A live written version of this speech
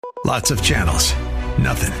Lots of channels,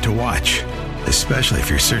 nothing to watch, especially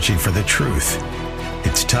if you're searching for the truth.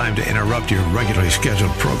 It's time to interrupt your regularly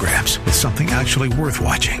scheduled programs with something actually worth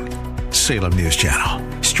watching. Salem News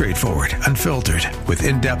Channel. Straightforward, unfiltered, with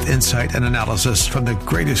in-depth insight and analysis from the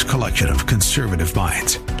greatest collection of conservative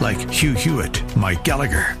minds like Hugh Hewitt, Mike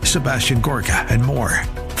Gallagher, Sebastian Gorka, and more.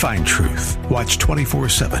 Find truth. Watch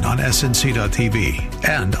 24/7 on snc.tv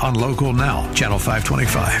and on Local Now, Channel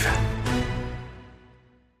 525.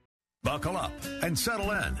 Buckle up and settle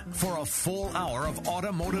in for a full hour of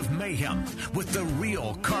automotive mayhem with the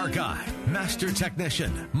real car guy, master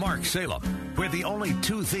technician, Mark Salem, where the only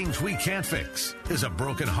two things we can't fix is a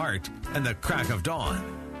broken heart and the crack of dawn.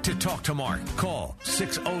 To talk to Mark, call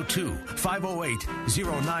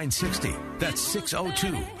 602-508-0960. That's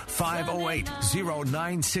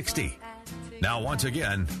 602-508-0960. Now, once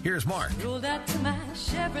again, here's Mark.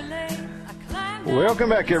 Welcome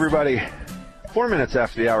back, everybody. 4 minutes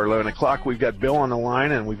after the hour, 11 o'clock. We've got Bill on the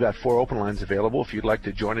line, and we've got 4 open lines available. If you'd like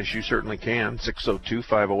to join us, you certainly can.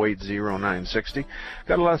 602-508-0960.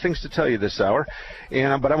 Got a lot of things to tell you this hour,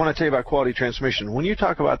 but I want to tell you about Quality Transmission. When you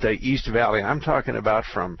talk about the East Valley, I'm talking about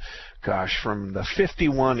from the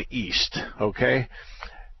 51 East, okay?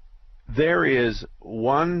 There is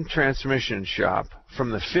one transmission shop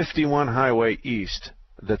from the 51 Highway East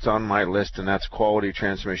that's on my list, and that's Quality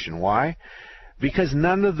Transmission. Why? Because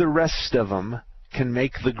none of the rest of them can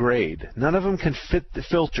make the grade. None of them can fit the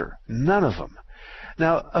filter. None of them.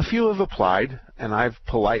 Now, a few have applied, and I've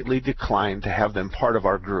politely declined to have them part of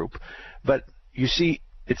our group. But you see,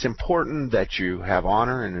 it's important that you have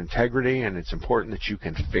honor and integrity, and it's important that you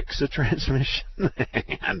can fix a transmission.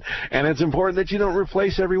 and it's important that you don't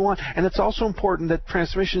replace every one. And it's also important that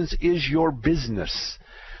transmissions is your business.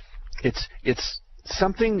 It's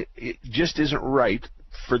something, it just isn't right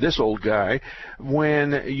for this old guy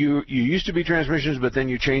when you used to be transmissions, but then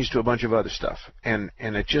you changed to a bunch of other stuff, and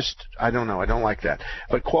it just, I don't know, I don't like that.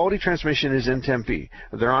 But Quality Transmission is in Tempe.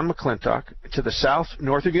 They're on McClintock, to the south,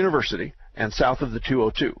 north of University, and south of the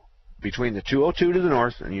 202. Between the 202 to the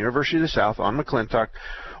north and University to the south on McClintock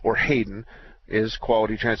or Hayden is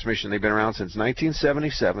Quality Transmission. They've been around since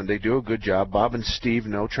 1977. They do a good job. Bob and Steve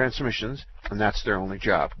know transmissions, and that's their only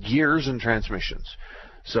job, gears and transmissions.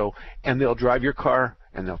 So, and they'll drive your car,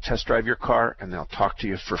 and they'll test drive your car, and they'll talk to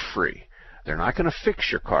you for free. They're not going to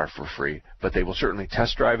fix your car for free, but they will certainly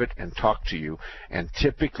test drive it and talk to you, and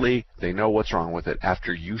typically they know what's wrong with it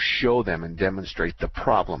after you show them and demonstrate the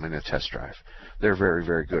problem in a test drive. They're very,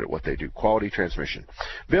 very good at what they do. Quality Transmission.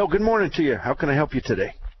 Bill, good morning to you. How can I help you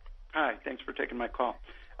today? Hi, thanks for taking my call.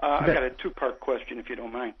 I got a two-part question, if you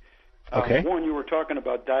don't mind. Okay. One, you were talking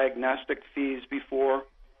about diagnostic fees before,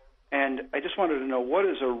 and I just wanted to know, what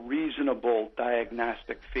is a reasonable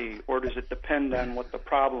diagnostic fee, or does it depend on what the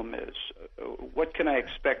problem is? What can I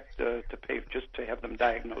expect to pay just to have them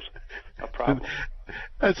diagnose a problem?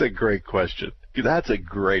 That's a great question. That's a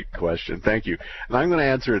great question. Thank you. And I'm going to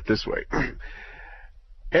answer it this way.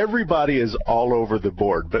 Everybody is all over the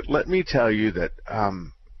board, but let me tell you that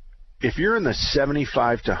if you're in the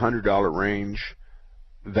 $75 to $100 range,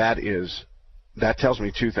 that tells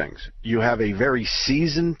me two things. You have a very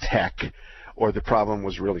seasoned tech, or the problem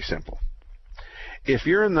was really simple. If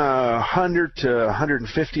you're in the $100 to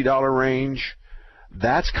 $150 range,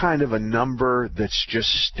 that's kind of a number that's just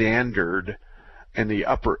standard in the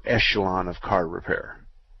upper echelon of car repair.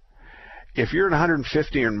 If you're at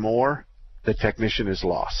 150 or more, the technician is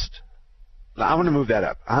lost. Now, I'm going to move that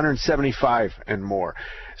up, 175 and more.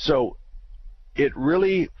 So it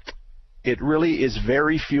really is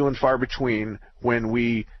very few and far between when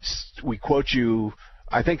we quote you.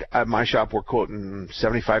 I think at my shop we're quoting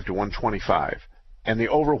 75 to 125, and the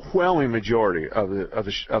overwhelming majority of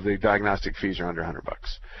the diagnostic fees are under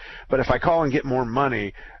 $100. But if I call and get more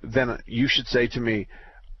money, then you should say to me,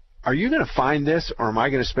 "Are you going to find this, or am I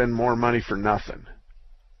going to spend more money for nothing?"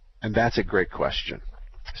 And that's a great question.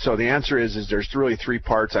 So the answer is there's really three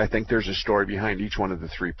parts. I think there's a story behind each one of the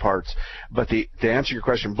three parts. But to answer your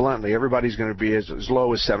question bluntly, everybody's going to be as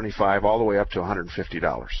low as $75 all the way up to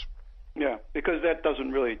 $150. Yeah, because that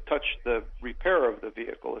doesn't really touch the repair of the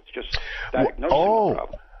vehicle. It's just diagnosing the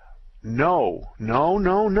problem. No.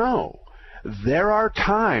 There are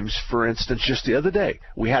times, for instance, just the other day,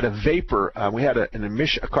 we had a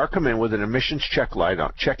car come in with an emissions check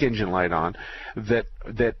engine light on, that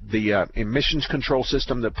the emissions control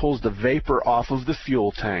system that pulls the vapor off of the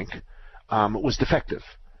fuel tank was defective.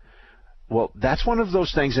 Well, that's one of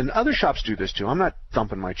those things, and other shops do this too. I'm not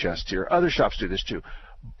thumping my chest here. Other shops do this too.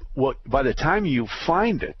 Well, by the time you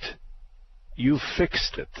find it, you've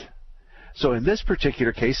fixed it. So in this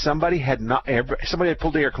particular case, somebody had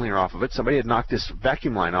pulled the air cleaner off of it. Somebody had knocked this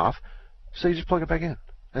vacuum line off. So you just plug it back in.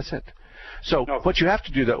 That's it. So what you have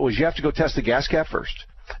to do, though, is you have to go test the gas cap first.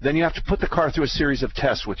 Then you have to put the car through a series of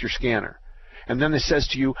tests with your scanner. And then it says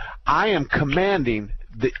to you, I am commanding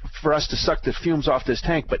for us to suck the fumes off this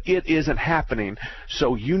tank, but it isn't happening.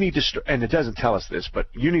 So you need to and it doesn't tell us this, but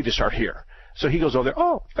you need to start here. So he goes over there,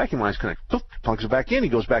 oh, vacuum line's connected. Boop, plugs it back in. He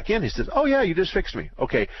goes back in. He says, oh, yeah, you just fixed me.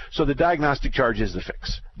 Okay, so the diagnostic charge is the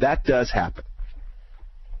fix. That does happen.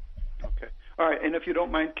 Okay. All right, and if you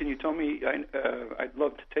don't mind, can you tell me, I'd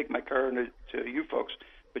love to take my car to you folks,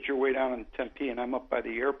 but you're way down in Tempe and I'm up by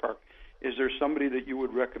the air park. Is there somebody that you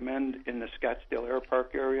would recommend in the Scottsdale Air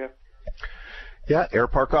Park area? Yeah, Air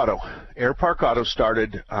Park Auto. Air Park Auto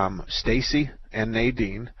started, Stacy and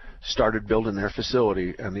Nadine started building their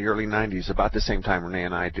facility in the early 90s, about the same time Renee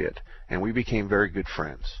and I did, and we became very good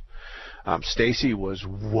friends. Stacy was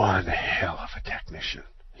one hell of a technician.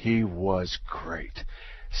 He was great.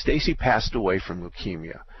 Stacy passed away from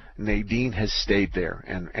leukemia. Nadine has stayed there,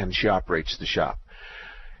 and she operates the shop.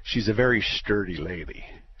 She's a very sturdy lady.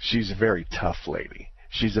 She's a very tough lady.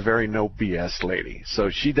 She's a very no BS lady. So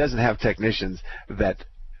she doesn't have technicians that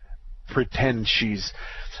pretend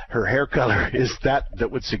her hair color is that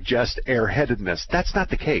would suggest airheadedness. That's not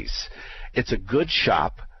the case. It's a good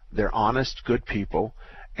shop. They're honest, good people,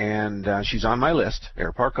 and she's on my list,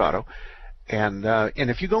 Air Park Auto. And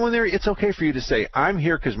if you go in there, it's okay for you to say, I'm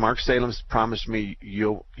here because Mark Salem's promised me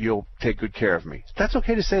you'll take good care of me. That's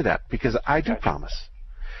okay to say that, because I do promise.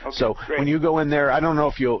 Okay, so great. When you go in there, I don't know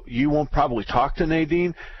if you won't probably talk to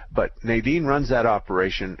Nadine, but Nadine runs that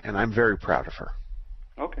operation, and I'm very proud of her.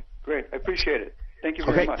 Okay, great. I appreciate it. Thank you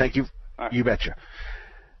very much. Okay, thank you. Right. You betcha.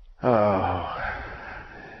 Oh.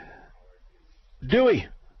 Dewey,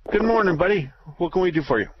 good morning, buddy. What can we do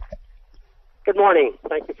for you? Good morning.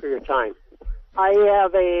 Thank you for your time. I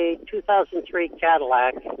have a 2003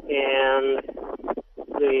 Cadillac, and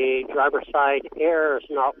the driver's side air is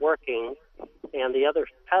not working, and the other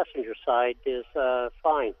passenger side is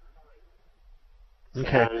fine.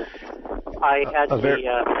 Okay. And I had the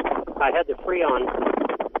Freon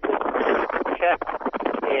checked,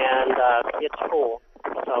 and it's full.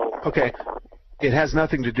 So. Okay. It has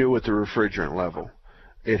nothing to do with the refrigerant level.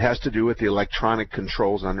 It has to do with the electronic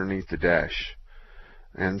controls underneath the dash.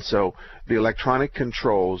 And so the electronic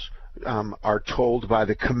controls are told by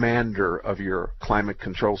the commander of your climate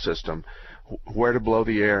control system where to blow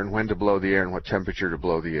the air and when to blow the air and what temperature to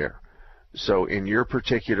blow the air. So in your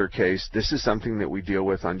particular case, this is something that we deal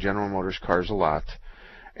with on General Motors cars a lot.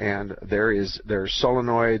 And there's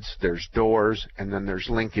solenoids, there's doors, and then there's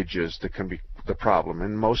linkages that can be the problem.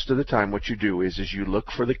 And most of the time what you do is you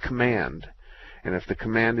look for the command. And if the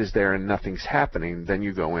command is there and nothing's happening, then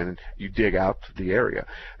you go in and you dig out the area.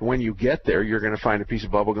 And when you get there, you're going to find a piece of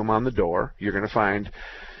bubble gum on the door. You're going to find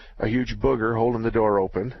a huge booger holding the door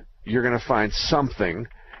open. You're going to find something,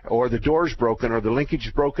 or the door's broken, or the linkage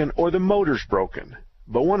is broken, or the motor's broken.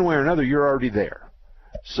 But one way or another, you're already there.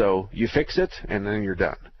 So you fix it, and then you're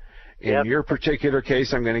done. In your particular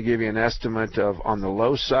case, I'm going to give you an estimate of, on the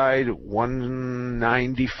low side, $195,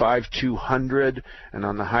 $200, and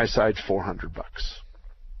on the high side, $400.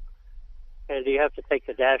 And do you have to take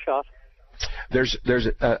the dash off?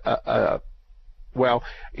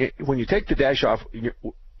 When you take the dash off,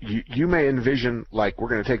 you may envision, like, we're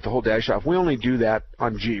going to take the whole dash off. We only do that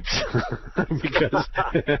on Jeeps because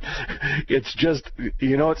it's just,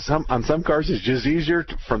 on some cars it's just easier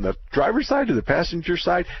from the driver's side to the passenger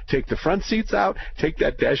side. Take the front seats out, take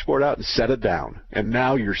that dashboard out, and set it down. And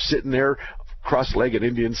now you're sitting there cross-legged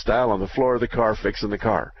Indian style on the floor of the car fixing the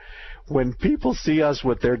car. When people see us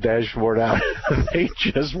with their dashboard out, they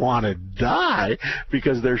just want to die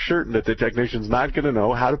because they're certain that the technician's not going to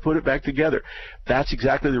know how to put it back together. That's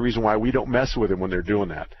exactly the reason why we don't mess with them when they're doing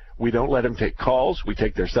that. We don't let them take calls. We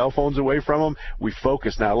take their cell phones away from them. We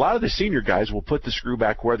focus. Now, a lot of the senior guys will put the screw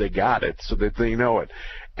back where they got it so that they know it.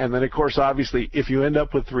 And then, of course, obviously, if you end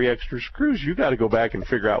up with 3 extra screws, you got to go back and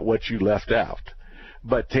figure out what you left out.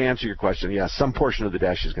 But to answer your question, yeah, some portion of the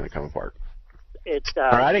dash is going to come apart.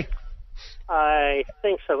 All righty? I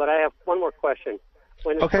think so, but I have one more question.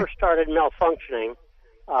 When it first started malfunctioning,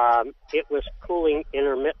 it was cooling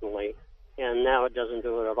intermittently, and now it doesn't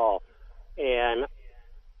do it at all. And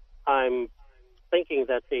I'm thinking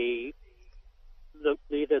that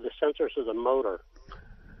either the sensors or the motor,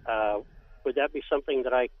 would that be something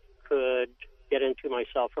that I could get into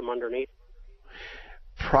myself from underneath?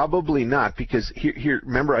 Probably not, because here.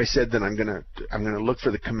 Remember, I said that I'm gonna look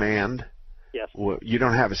for the command. Yes. Well, you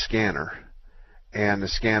don't have a scanner, and the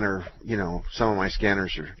scanner, some of my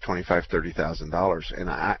scanners are $25,000,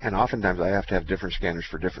 $30,000, and oftentimes I have to have different scanners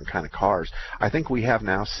for different kind of cars. I think we have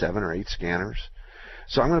now 7 or 8 scanners.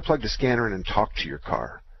 So I'm going to plug the scanner in and talk to your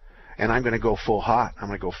car. And I'm going to go full hot, I'm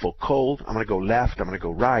going to go full cold, I'm going to go left, I'm going to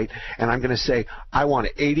go right, and I'm going to say, I want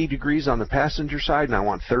 80 degrees on the passenger side, and I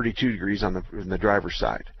want 32 degrees on the driver's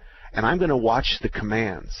side. And I'm going to watch the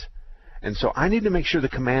commands. And so I need to make sure the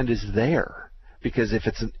command is there, because if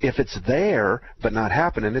it's there but not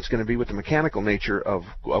happening, it's going to be with the mechanical nature of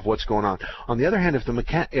what's going on. On the other hand, if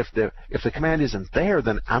the command isn't there,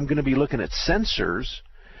 then I'm going to be looking at sensors.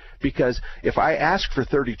 Because if I ask for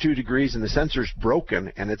 32 degrees and the sensor's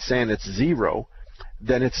broken and it's saying it's 0,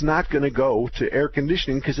 then it's not going to go to air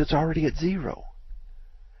conditioning because it's already at 0.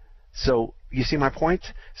 So you see my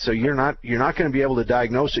point? So you're not going to be able to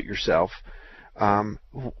diagnose it yourself.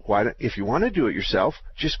 If you want to do it yourself,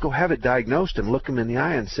 just go have it diagnosed and look them in the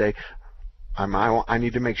eye and say, I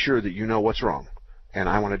need to make sure that you know what's wrong, and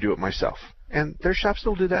I want to do it myself. And their shops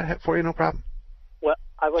will do that for you, no problem. Well,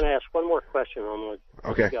 I want to ask one more question on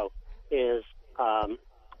the go.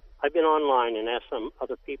 I've been online and asked some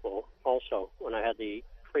other people also when I had the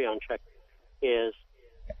Freon check. Is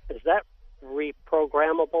that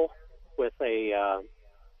reprogrammable with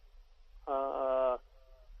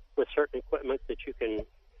with certain equipment that you can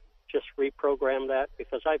just reprogram that?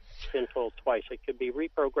 Because I've been told twice it could be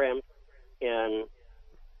reprogrammed and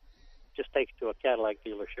just take it to a Cadillac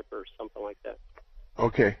dealership or something like that.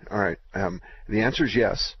 Okay, all right. The answer is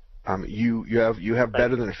yes. You have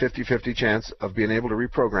better than a 50-50 chance of being able to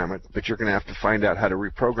reprogram it, but you're going to have to find out how to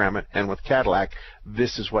reprogram it. And with Cadillac,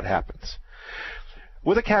 this is what happens.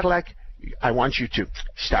 With a Cadillac, I want you to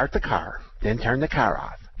start the car, then turn the car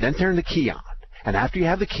off, then turn the key on. And after you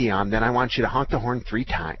have the key on, then I want you to honk the horn 3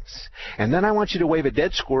 times. And then I want you to wave a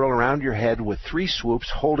dead squirrel around your head with 3 swoops,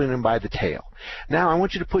 holding him by the tail. Now I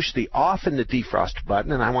want you to push the off and the defrost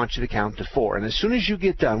button, and I want you to count to 4. And as soon as you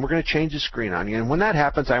get done, we're going to change the screen on you. And when that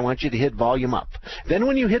happens, I want you to hit volume up. Then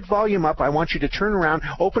when you hit volume up, I want you to turn around,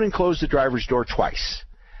 open and close the driver's door twice.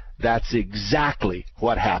 That's exactly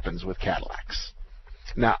what happens with Cadillacs.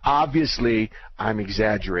 Now, obviously, I'm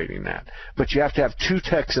exaggerating that, but you have to have 2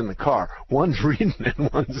 techs in the car. One's reading and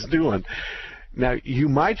one's doing. Now, you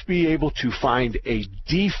might be able to find a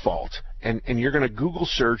default, and you're going to Google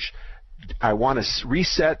search, I want to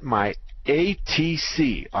reset my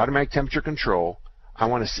ATC, automatic temperature control. I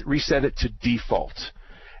want to reset it to default.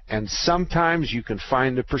 And sometimes you can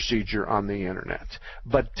find a procedure on the internet.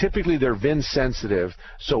 But typically they're VIN sensitive,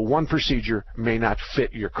 so one procedure may not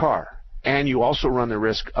fit your car. And you also run the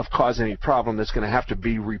risk of causing any problem that's going to have to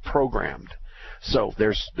be reprogrammed. So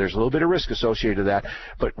there's a little bit of risk associated with that.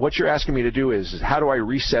 But what you're asking me to do is how do I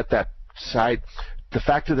reset that side? The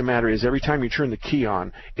fact of the matter is every time you turn the key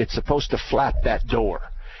on, it's supposed to flap that door.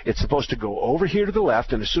 It's supposed to go over here to the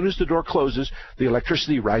left, and as soon as the door closes, the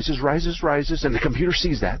electricity rises, and the computer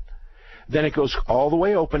sees that. Then it goes all the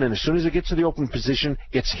way open, and as soon as it gets to the open position,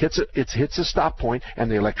 it hits a stop point, and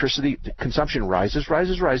the electricity consumption rises,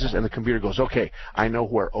 and the computer goes, okay, I know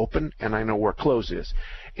where open and I know where close is.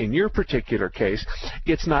 In your particular case,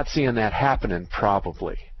 it's not seeing that happening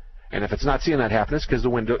probably. And if it's not seeing that happen, it's because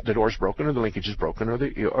the door's broken, or the linkage is broken, or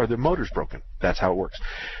the motor's broken. That's how it works.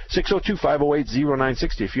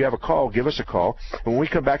 602-508-0960. If you have a call, give us a call. And when we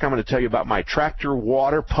come back, I'm going to tell you about my tractor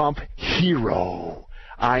water pump hero.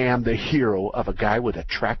 I am the hero of a guy with a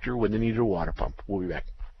tractor with a needed water pump. We'll be back.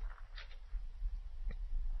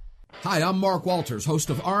 Hi, I'm Mark Walters, host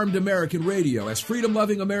of Armed American Radio. As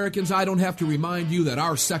freedom-loving Americans, I don't have to remind you that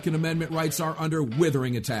our Second Amendment rights are under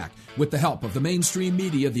withering attack. With the help of the mainstream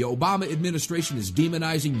media, the Obama administration is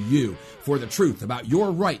demonizing you. For the truth about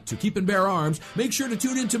your right to keep and bear arms, make sure to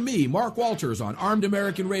tune in to me, Mark Walters, on Armed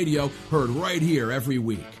American Radio, heard right here every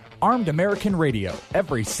week. Armed American Radio,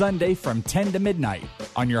 every Sunday from 10 to midnight,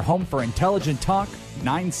 on your home for intelligent talk,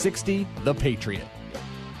 960 The Patriot.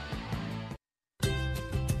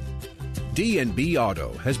 D&B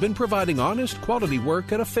Auto has been providing honest, quality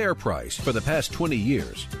work at a fair price for the past 20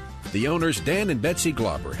 years. The owners, Dan and Betsy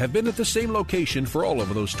Glauber, have been at the same location for all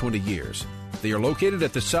of those 20 years. They are located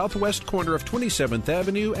at the southwest corner of 27th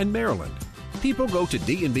Avenue and Maryland. People go to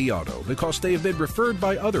D&B Auto because they have been referred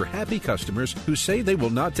by other happy customers who say they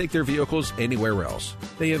will not take their vehicles anywhere else.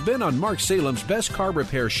 They have been on Mark Salem's best car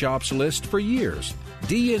repair shops list for years.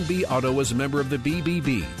 D&B Auto is a member of the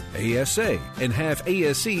BBB, ASA, and have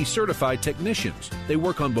ASE certified technicians. They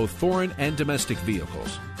work on both foreign and domestic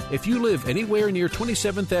vehicles. If you live anywhere near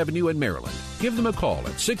 27th Avenue in Maryland, give them a call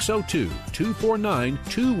at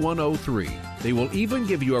 602-249-2103. They will even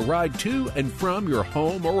give you a ride to and from your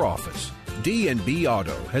home or office. D&B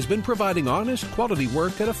Auto has been providing honest, quality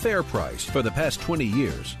work at a fair price for the past 20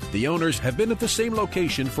 years. The owners have been at the same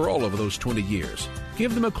location for all of those 20 years.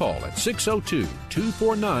 Give them a call at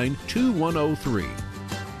 602-249-2103.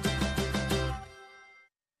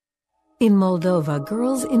 In Moldova,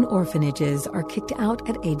 girls in orphanages are kicked out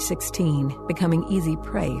at age 16, becoming easy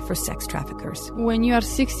prey for sex traffickers. When you are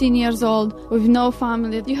 16 years old with no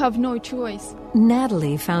family, you have no choice.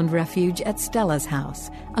 Natalie found refuge at Stella's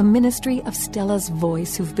House, a ministry of Stella's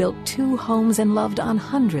Voice who've built 2 homes and loved on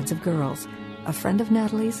hundreds of girls. A friend of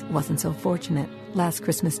Natalie's wasn't so fortunate. Last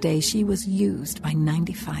Christmas Day, she was used by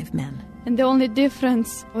 95 men. And the only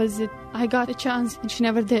difference was that I got a chance and she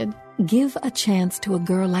never did. Give a chance to a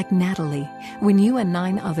girl like Natalie. When you and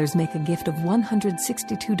 9 others make a gift of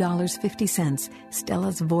 $162.50,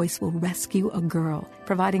 Stella's Voice will rescue a girl,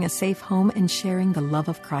 providing a safe home and sharing the love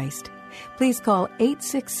of Christ. Please call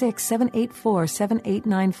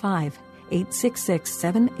 866-784-7895.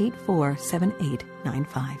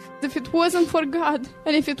 866-784-7895. If it wasn't for God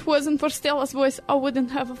and if it wasn't for Stella's Voice, I wouldn't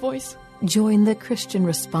have a voice. Join the Christian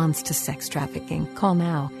response to sex trafficking. Call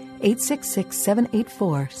now.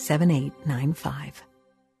 866-784-7895.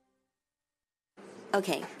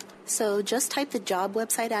 Okay, so just type the job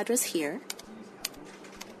website address here.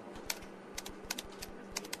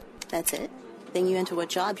 That's it. Then you enter what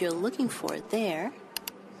job you're looking for there.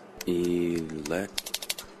 Electrician.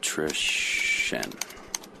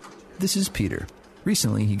 This is Peter.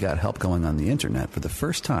 Recently, he got help going on the internet for the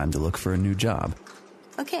first time to look for a new job.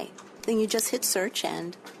 Okay, then you just hit search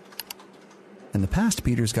and... In the past,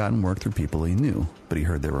 Peter's gotten work through people he knew, but he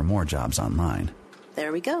heard there were more jobs online.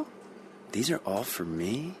 There we go. These are all for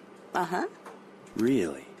me? Uh-huh.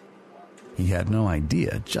 Really? He had no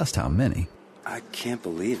idea just how many. I can't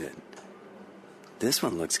believe it. This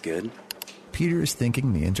one looks good. Peter is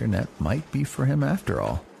thinking the internet might be for him after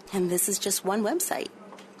all. And this is just one website.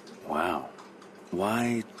 Wow.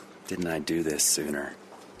 Why didn't I do this sooner?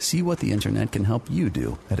 See what the internet can help you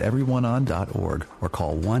do at everyoneon.org or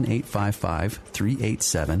call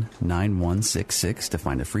 1-855-387-9166 to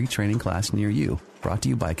find a free training class near you. Brought to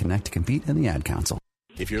you by Connect to Compete and the Ad Council.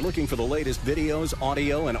 If you're looking for the latest videos,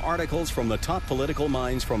 audio, and articles from the top political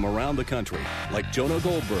minds from around the country, like Jonah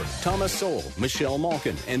Goldberg, Thomas Sowell, Michelle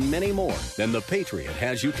Malkin, and many more, then The Patriot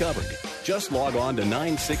has you covered. Just log on to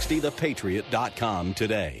 960thepatriot.com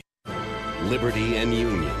today. Liberty and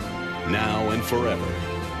union, now and forever.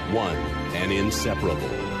 One and inseparable.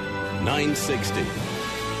 960.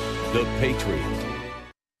 The Patriot.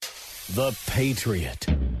 The Patriot.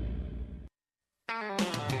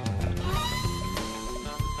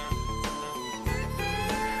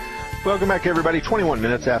 Welcome back, everybody. 21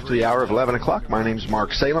 minutes after the hour of 11 o'clock. My name's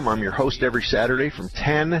Mark Salem. I'm your host every Saturday from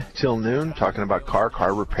 10 till noon, talking about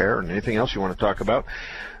car repair, and anything else you want to talk about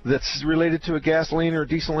that's related to a gasoline or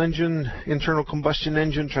diesel engine, internal combustion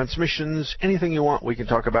engine, transmissions, anything you want, we can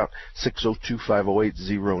talk about.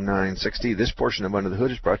 602-508-0960. This portion of Under the Hood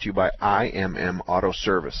is brought to you by IMM Auto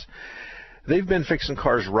Service. They've been fixing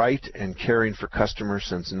cars right and caring for customers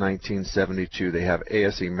since 1972. They have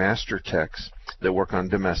ASE Master Techs that work on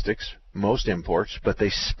domestics, most imports, but they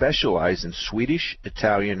specialize in Swedish,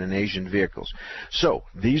 Italian, and Asian vehicles. So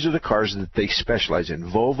these are the cars that they specialize in: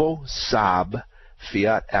 Volvo, Saab,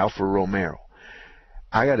 Fiat, Alfa Romeo.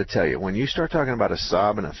 I got to tell you, when you start talking about a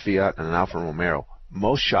Saab and a Fiat and an Alfa Romeo,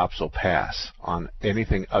 most shops will pass on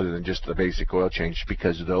anything other than just the basic oil change,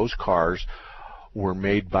 because those cars were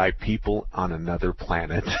made by people on another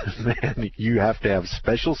planet. Man, you have to have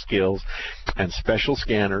special skills and special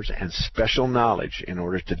scanners and special knowledge in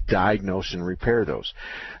order to diagnose and repair those.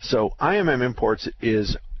 So IMM Imports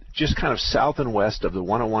is just kind of south and west of the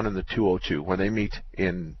 101 and the 202, where they meet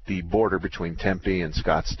in the border between Tempe and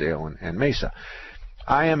Scottsdale and Mesa.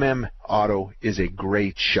 IMM Auto is a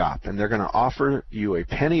great shop, and they're going to offer you a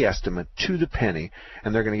penny estimate to the penny,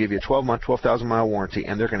 and they're going to give you a 12-month, 12,000-mile warranty,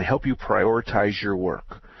 and they're going to help you prioritize your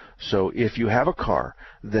work. So if you have a car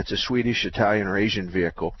that's a Swedish, Italian, or Asian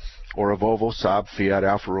vehicle, or a Volvo, Saab, Fiat,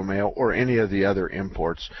 Alfa Romeo, or any of the other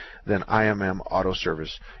imports, then IMM Auto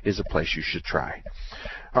Service is a place you should try.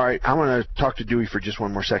 All right, I want to talk to Dewey for just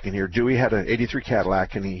one more second here. Dewey had an 83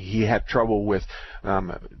 Cadillac, and he had trouble with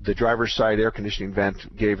the driver's side air conditioning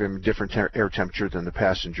vent gave him different air temperature than the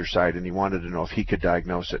passenger side, and he wanted to know if he could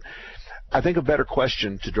diagnose it. I think a better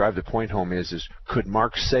question to drive the point home is could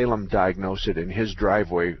Mark Salem diagnose it in his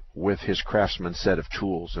driveway with his Craftsman set of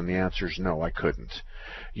tools? And the answer is no, I couldn't.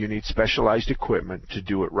 You need specialized equipment to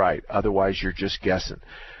do it right. Otherwise, you're just guessing.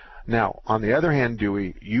 Now, on the other hand,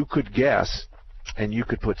 Dewey, you could guess, and you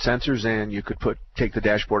could put sensors in, you could take the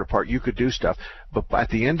dashboard apart, you could do stuff, but at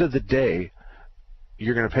the end of the day,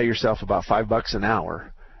 you're going to pay yourself about $5 an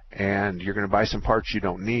hour, and you're going to buy some parts you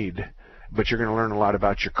don't need, but you're going to learn a lot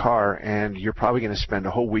about your car, and you're probably going to spend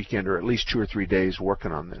a whole weekend or at least 2 or 3 days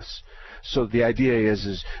working on this. So the idea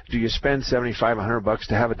is do you spend $75, $100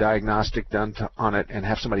 to have a diagnostic done on it and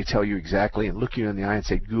have somebody tell you exactly and look you in the eye and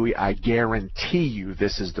say, Gooey, I guarantee you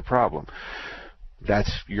this is the problem?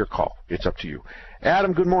 That's your call. It's up to you.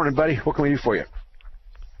 Adam, good morning, buddy. What can we do for you?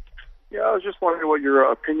 Yeah, I was just wondering what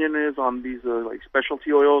your opinion is on these like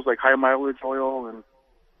specialty oils, like high mileage oil, and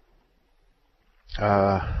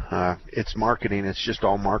it's marketing. It's just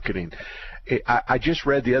all marketing. I just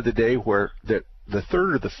read the other day where the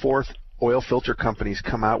third or the fourth oil filter companies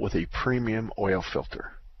come out with a premium oil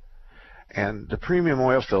filter, and the premium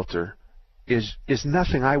oil filter is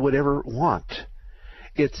nothing I would ever want.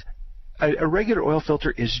 It's a regular oil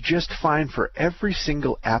filter is just fine for every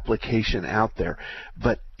single application out there.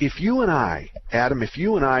 But if you and I, Adam, if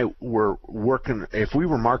you and I were working, if we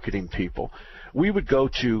were marketing people, we would go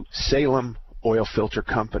to Salem Oil Filter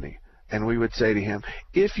Company and we would say to him,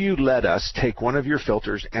 if you let us take one of your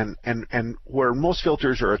filters and where most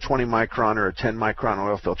filters are a 20 micron or a 10 micron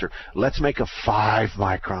oil filter, let's make a 5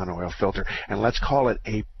 micron oil filter and let's call it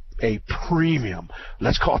a premium.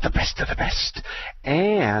 Let's call it the best of the best.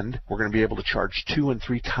 And we're going to be able to charge 2 and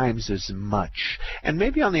 3 times as much. And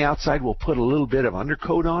maybe on the outside we'll put a little bit of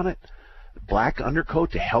undercoat on it, black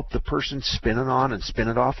undercoat to help the person spin it on and spin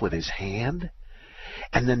it off with his hand.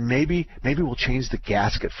 And then maybe we'll change the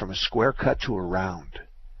gasket from a square cut to a round.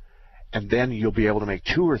 And then you'll be able to make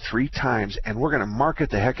 2 or 3 times, and we're going to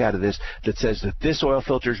market the heck out of this that says that this oil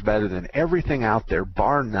filter is better than everything out there,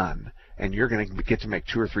 bar none. And you're going to get to make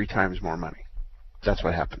 2 or 3 times more money. That's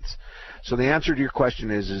what happens. So the answer to your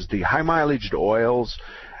question is the high mileage oils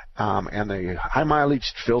and the high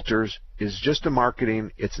mileage filters is just a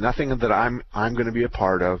marketing. It's nothing that I'm going to be a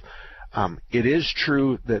part of. It is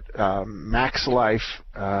true that Max Life,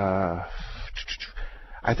 I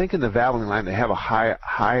think in the Valvoline line they have a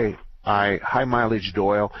high mileage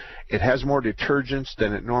oil. It has more detergents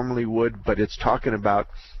than it normally would, but it's talking about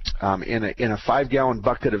in a 5-gallon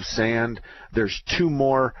bucket of sand, there's 2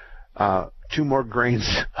 more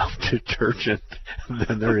grains of detergent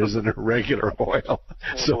than there is in a regular oil.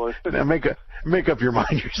 So now make up your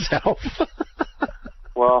mind yourself.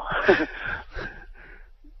 Well,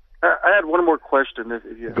 I had one more question.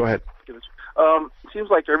 If you go ahead. Seems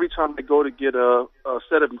like every time I go to get a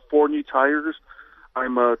set of 4 new tires,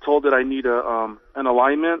 I'm told that I need an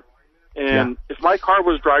alignment. And if my car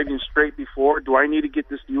was driving straight before, do I need to get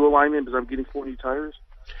this new alignment because I'm getting 4 new tires?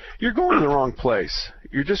 You're going to the wrong place.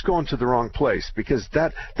 You're just going to the wrong place because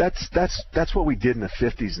that's what we did in the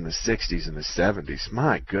 50s and the 60s and the 70s.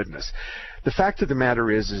 My goodness. The fact of the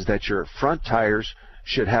matter is that your front tires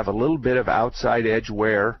should have a little bit of outside edge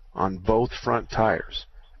wear on both front tires.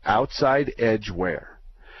 Outside edge wear.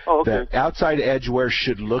 Oh, okay. That outside edge wear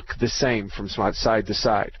should look the same from side to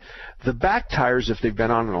side. The back tires, if they've been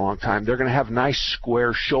on in a long time, they're going to have nice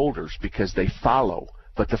square shoulders because they follow.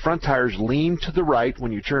 But the front tires lean to the right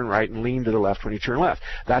when you turn right and lean to the left when you turn left.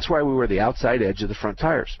 That's why we wear the outside edge of the front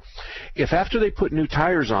tires. If after they put new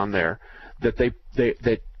tires on there that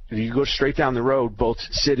that you go straight down the road, both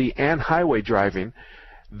city and highway driving,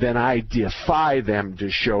 then I defy them to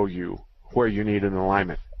show you where you need an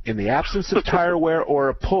alignment. In the absence of tire wear or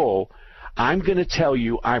a pull, I'm going to tell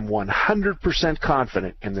you I'm 100%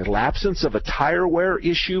 confident in the absence of a tire wear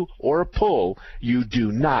issue or a pull, you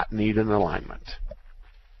do not need an alignment.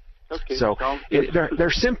 Okay, so they're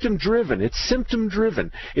symptom driven. It's symptom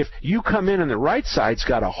driven. If you come in and the right side's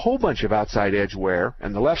got a whole bunch of outside edge wear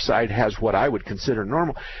and the left side has what I would consider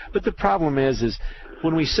normal, but the problem is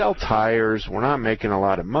when we sell tires, we're not making a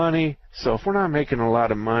lot of money. So if we're not making a lot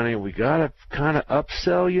of money, we got to kind of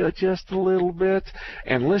upsell you just a little bit.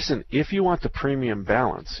 And listen, if you want the premium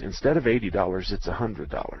balance, instead of $80, it's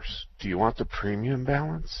 $100. Do you want the premium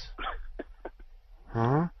balance?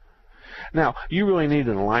 Huh? Now, you really need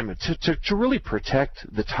an alignment. To really protect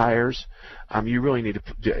the tires, you really need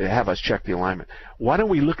to have us check the alignment. Why don't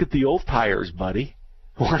we look at the old tires, buddy?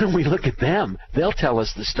 Why don't we look at them? They'll tell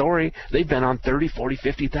us the story. They've been on 30, 40,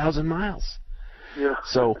 50,000 miles. Yeah.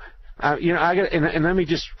 So, I got, and let me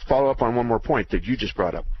just follow up on one more point that you just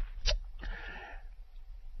brought up.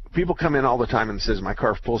 People come in all the time and says, my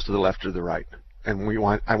car pulls to the left or the right, and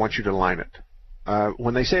I want you to line it.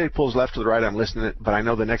 When they say it pulls left to the right, I'm listening, but I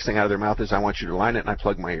know the next thing out of their mouth is, I want you to line it, and I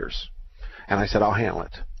plug my ears. And I said, I'll handle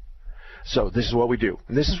it. So this is what we do.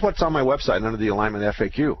 And this is what's on my website under the alignment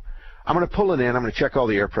FAQ. I'm going to pull it in. I'm going to check all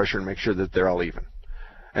the air pressure and make sure that they're all even.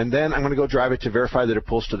 And then I'm going to go drive it to verify that it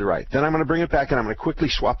pulls to the right. Then I'm going to bring it back, and I'm going to quickly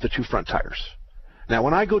swap the 2 front tires. Now,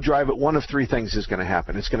 when I go drive it, one of three things is going to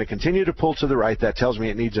happen. It's going to continue to pull to the right. That tells me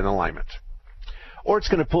it needs an alignment. Or it's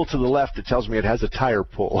going to pull to the left. It tells me it has a tire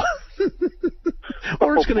pull.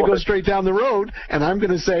 Or it's going to go straight down the road, and I'm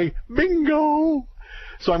going to say, bingo.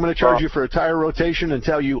 So I'm going to charge you for a tire rotation and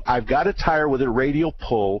tell you I've got a tire with a radial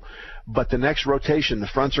pull, but the next rotation, the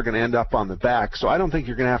fronts are going to end up on the back. So I don't think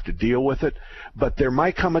you're going to have to deal with it. But there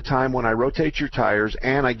might come a time when I rotate your tires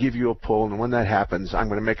and I give you a pull, and when that happens, I'm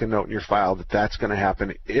going to make a note in your file that that's going to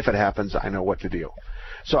happen. If it happens, I know what to do.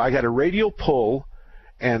 So I got a radial pull,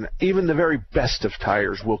 and even the very best of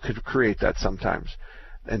tires will create that sometimes.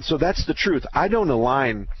 And so that's the truth. I don't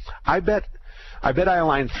align. I bet I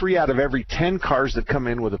align 3 out of every 10 cars that come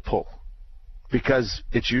in with a pull, because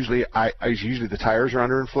it's usually usually the tires are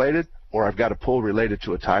underinflated, or I've got a pull related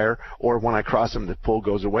to a tire, or when I cross them, the pull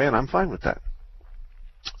goes away, and I'm fine with that.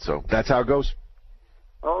 So that's how it goes.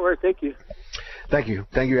 All right, thank you. Thank you,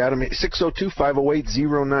 Adam.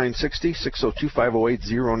 602-508-0960,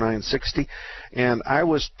 602-508-0960. And I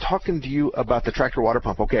was talking to you about the tractor water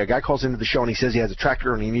pump. Okay, a guy calls into the show and he says he has a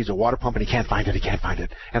tractor and he needs a water pump and he can't find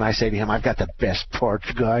it. And I say to him, I've got the best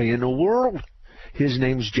parts guy in the world. His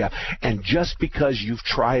name's Jeff. And just because you've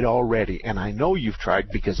tried already, and I know you've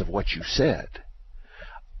tried because of what you said,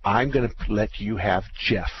 I'm going to let you have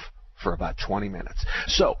Jeff for about 20 minutes.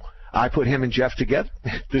 So I put him and Jeff together.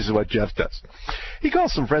 This is what Jeff does. He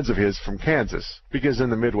calls some friends of his from Kansas, because in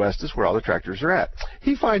the Midwest is where all the tractors are at.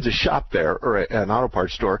 He finds a shop there, or an auto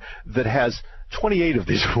parts store, that has 28 of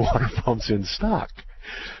these water pumps in stock.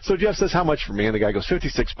 So Jeff says, how much for me? And the guy goes,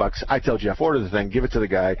 $56. I tell Jeff, order the thing, give it to the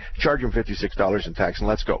guy, charge him $56 in tax, and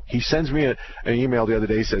let's go. He sends me an email the other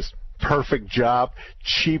day. He says, perfect job,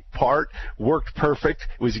 cheap part, worked perfect.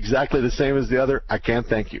 It was exactly the same as the other. I can't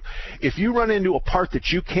thank you. If you run into a part that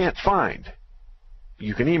you can't find,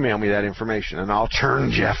 you can email me that information, and I'll turn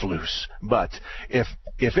Jeff loose. But if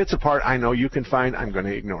it's a part I know you can find, I'm going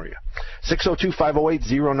to ignore you.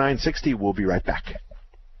 602-508-0960. We'll be right back.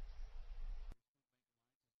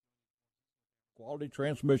 Quality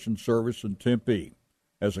Transmission Service in Tempe.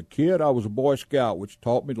 As a kid, I was a Boy Scout, which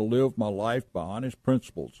taught me to live my life by honest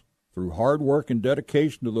principles. Through hard work and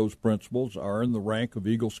dedication to those principles, I earned the rank of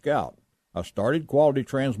Eagle Scout. I started Quality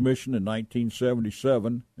Transmission in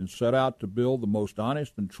 1977 and set out to build the most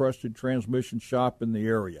honest and trusted transmission shop in the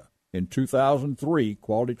area. In 2003,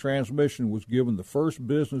 Quality Transmission was given the first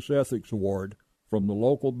Business Ethics Award from the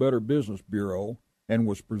local Better Business Bureau and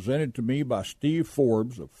was presented to me by Steve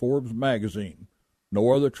Forbes of Forbes Magazine.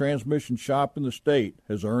 No other transmission shop in the state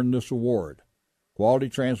has earned this award. Quality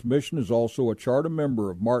Transmission is also a charter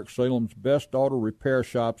member of Mark Salem's Best Auto Repair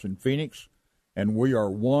Shops in Phoenix, and we are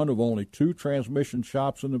one of only 2 transmission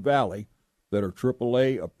shops in the Valley that are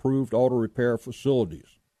AAA-approved auto repair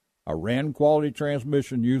facilities. I ran Quality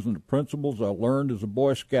Transmission using the principles I learned as a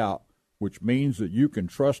Boy Scout, which means that you can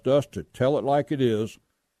trust us to tell it like it is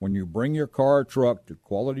when you bring your car or truck to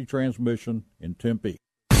Quality Transmission in Tempe.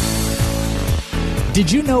 Did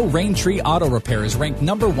you know Raintree Auto Repair is ranked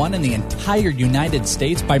 #1 in the entire United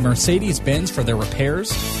States by Mercedes-Benz for their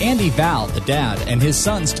repairs? Andy Val, the dad, and his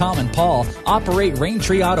sons Tom and Paul operate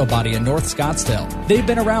Raintree Auto Body in North Scottsdale. They've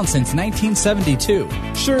been around since 1972.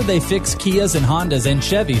 Sure, they fix Kias and Hondas and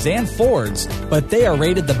Chevys and Fords, but they are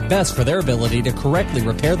rated the best for their ability to correctly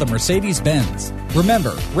repair the Mercedes-Benz.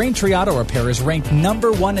 Remember, Raintree Auto Repair is ranked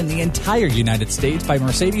 #1 in the entire United States by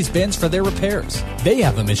Mercedes-Benz for their repairs. They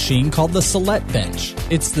have a machine called the Select Bench.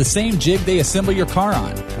 It's the same jig they assemble your car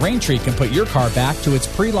on. Raintree can put your car back to its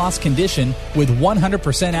pre-loss condition with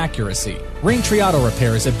 100% accuracy. Raintree Auto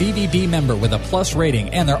Repair is a BBB member with a plus rating,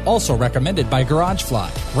 and they're also recommended by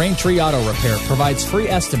GarageFly. Raintree Auto Repair provides free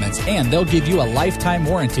estimates, and they'll give you a lifetime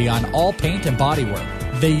warranty on all paint and bodywork.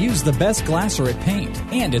 They use the best Glaceret paint,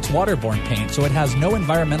 and it's waterborne paint, so it has no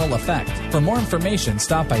environmental effect. For more information,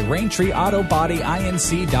 stop by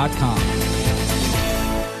RaintreeAutoBodyInc.com.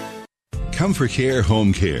 ComfortCare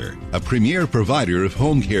Home Care, a premier provider of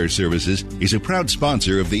home care services, is a proud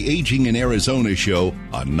sponsor of the Aging in Arizona show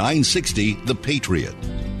on 960 The Patriot.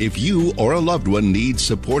 If you or a loved one needs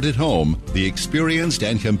support at home, the experienced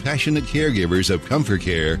and compassionate caregivers of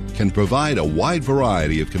ComfortCare can provide a wide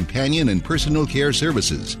variety of companion and personal care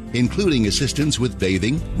services, including assistance with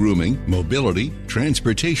bathing, grooming, mobility,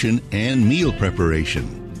 transportation, and meal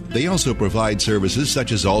preparation. They also provide services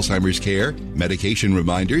such as Alzheimer's care, medication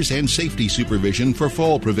reminders, and safety supervision for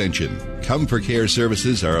fall prevention. ComfortCare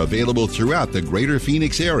services are available throughout the greater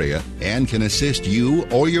Phoenix area and can assist you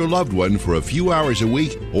or your loved one for a few hours a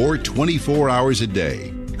week or 24 hours a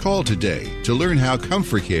day. Call today to learn how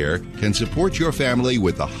Comfort Care can support your family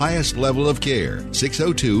with the highest level of care.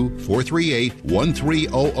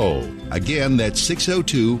 602-438-1300. Again, that's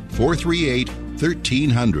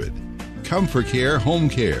 602-438-1300. Comfort Care Home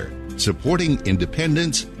Care, supporting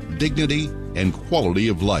independence, dignity, and quality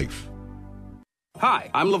of life. Hi,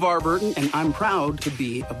 I'm LeVar Burton, and I'm proud to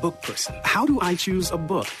be a book person. How do I choose a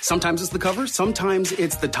book? Sometimes it's the cover, sometimes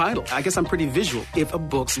it's the title. I guess I'm pretty visual. If a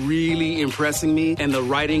book's really impressing me and the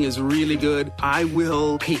writing is really good, I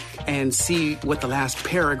will peek and see what the last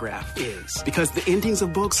paragraph is, because the endings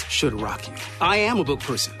of books should rock you. I am a book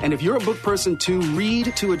person, and if you're a book person too,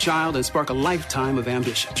 read to a child and spark a lifetime of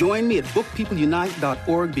ambition. Join me at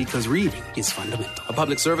bookpeopleunite.org, because reading is fundamental. A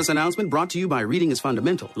public service announcement brought to you by Reading is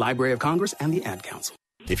Fundamental, Library of Congress, and the Ad Council.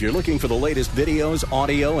 If you're looking for the latest videos,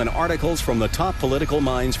 audio, and articles from the top political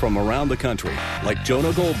minds from around the country, like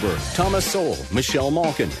Jonah Goldberg, Thomas Sowell, Michelle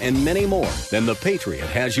Malkin, and many more, then The Patriot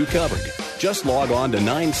has you covered. Just log on to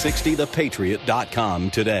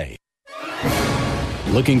 960thepatriot.com today.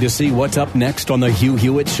 Looking to see what's up next on The Hugh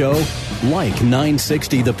Hewitt Show? Like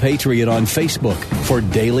 960 The Patriot on Facebook for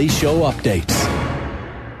daily show updates.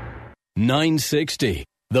 960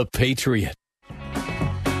 The Patriot.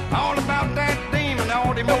 All about that demon.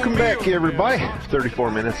 Welcome back, everybody.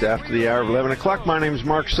 34 minutes after the hour of 11 o'clock. My name is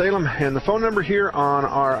Mark Salem, and the phone number here on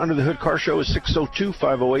our Under the Hood Car Show is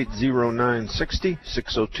 602-508-0960,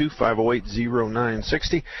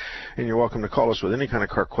 602-508-0960, and you're welcome to call us with any kind of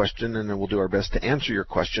car question, and then we'll do our best to answer your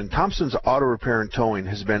question. Thompson's Auto Repair and Towing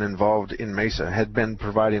has been involved in Mesa, had been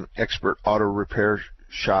providing expert auto repair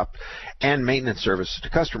shop and maintenance service to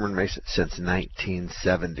customer in Mesa since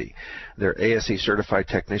 1970. Their ASE certified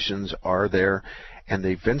technicians are there, and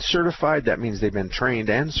they've been certified. That means they've been trained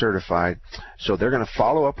and certified. So they're going to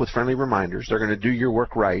follow up with friendly reminders. They're going to do your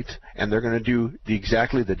work right, and they're going to do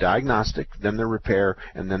exactly the diagnostic, then the repair,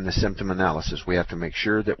 and then the symptom analysis. We have to make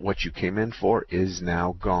sure that what you came in for is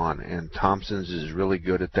now gone, and Thompson's is really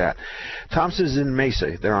good at that. Thompson's in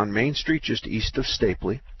Mesa. They're on Main Street, just east of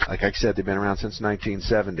Stapley. Like I said, they've been around since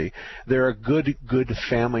 1970. They're a good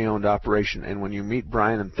family-owned operation, and when you meet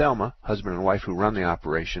Brian and Thelma, husband and wife who run the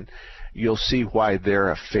operation, you'll see why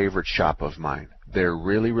they're a favorite shop of mine. They're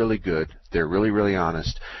really, really good. They're really, really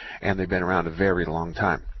honest, and they've been around a very long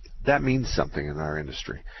time. That means something in our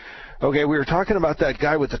industry. Okay, we were talking about that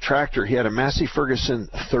guy with the tractor. He had a Massey Ferguson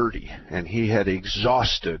 30, and he had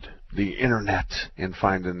exhausted the internet in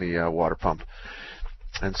finding the water pump.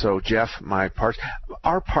 And so Jeff,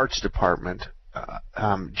 our parts department,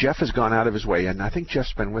 Jeff has gone out of his way, and I think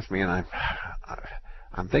Jeff's been with me, and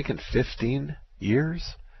I'm thinking 15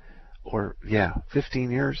 years.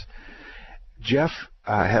 15 years. Jeff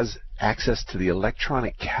has access to the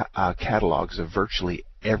electronic catalogs of virtually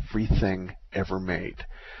everything ever made.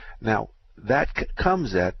 Now, that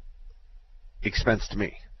comes at expense to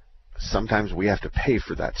me. Sometimes we have to pay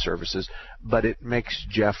for that services, but it makes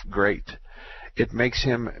Jeff great. It makes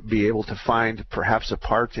him be able to find perhaps a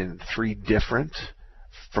part in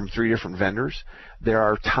from three different vendors. There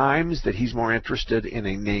are times that he's more interested in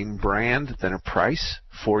a name brand than a price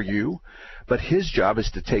for you, but his job is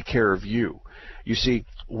to take care of you. You see,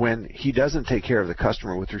 when he doesn't take care of the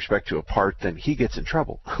customer with respect to a part, then he gets in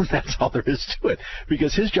trouble. That's all there is to it,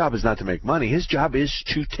 because his job is not to make money. His job is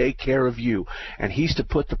to take care of you, and he's to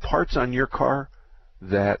put the parts on your car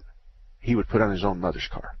that he would put on his own mother's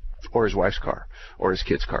car, or his wife's car, or his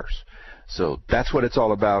kids' cars. So that's what it's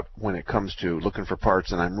all about when it comes to looking for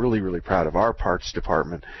parts, and I'm really, really proud of our parts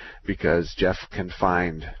department, because Jeff can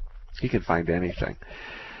find anything.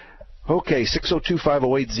 Okay,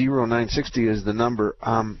 602-508-0960 is the number.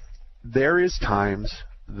 There is times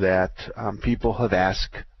that people have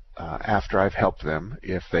asked after I've helped them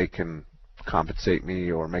if they can compensate me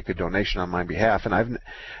or make a donation on my behalf, and I've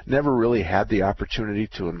never really had the opportunity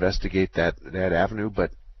to investigate that avenue,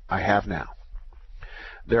 but I have now.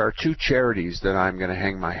 There are two charities that I'm going to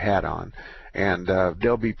hang my hat on, and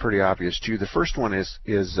they'll be pretty obvious to you. The first one is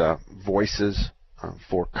Voices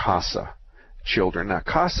for CASA Children. Now,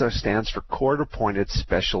 CASA stands for Court-Appointed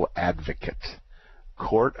Special Advocate.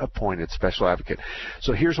 Court-Appointed Special Advocate.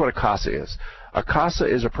 So here's what a CASA is. A CASA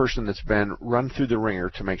is a person that's been run through the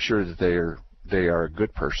ringer to make sure that they are a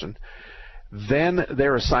good person. Then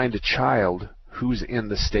they're assigned a child who's in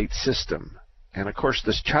the state system. And, of course,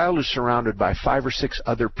 this child is surrounded by 5 or 6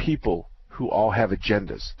 other people who all have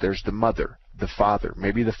agendas. There's the mother, the father,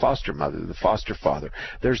 maybe the foster mother, the foster father.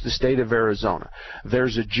 There's the state of Arizona.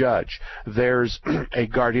 There's a judge. There's a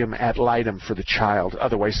guardian ad litem for the child,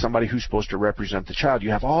 otherwise somebody who's supposed to represent the child.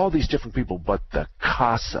 You have all these different people, but the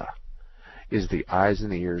CASA is the eyes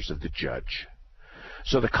and the ears of the judge.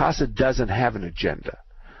 So the CASA doesn't have an agenda.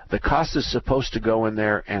 The CASA is supposed to go in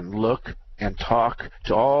there and look and talk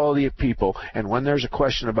to all the people, and when there's a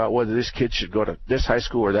question about whether this kid should go to this high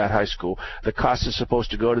school or that high school, the CASA is supposed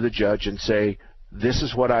to go to the judge and say, this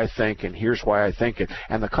is what I think, and here's why I think it.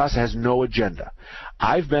 And the CASA has no agenda.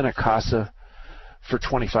 I've been a CASA for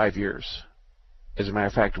 25 years. As a matter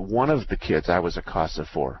of fact, one of the kids I was a CASA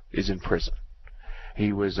for is in prison.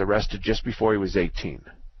 He was arrested just before he was 18,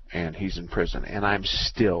 and he's in prison. And I'm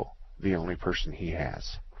still the only person he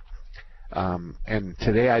has. And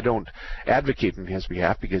today I don't advocate on his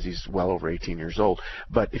behalf because he's well over 18 years old.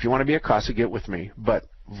 But if you want to be a CASA, get with me. But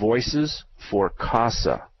Voices for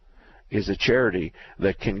CASA is a charity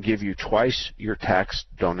that can give you twice your tax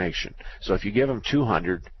donation. So if you give them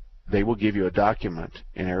 $200, they will give you a document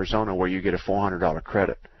in Arizona where you get a $400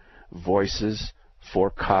 credit.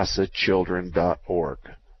 VoicesForCASAChildren.org.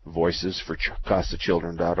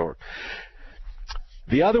 VoicesForCASAChildren.org.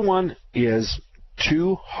 The other one is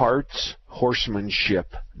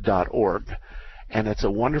TwoHeartsHorsemanship.org, and it's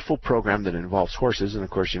a wonderful program that involves horses, and of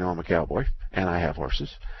course, you know, I'm a cowboy, and I have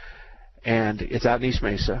horses, and it's out in East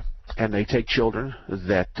Mesa, and they take children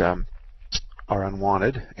that are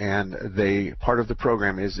unwanted, and part of the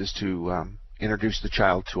program is to introduce the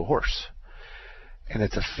child to a horse, and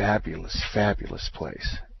it's a fabulous, fabulous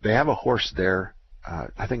place. They have a horse there,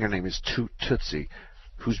 I think her name is Tootsie,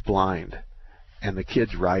 who's blind. And the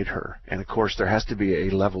kids ride her. And, of course, there has to be a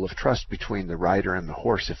level of trust between the rider and the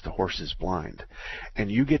horse if the horse is blind. And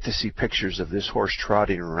you get to see pictures of this horse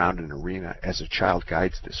trotting around an arena as a child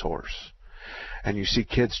guides this horse. And you see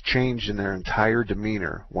kids change in their entire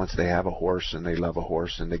demeanor once they have a horse and they love a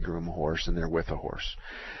horse and they groom a horse and they're with a horse.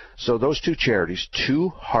 So those two charities,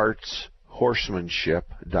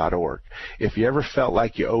 TwoHeartsHorsemanship.org. If you ever felt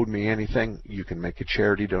like you owed me anything, you can make a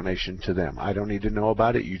charity donation to them. I don't need to know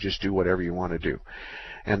about it. You just do whatever you want to do.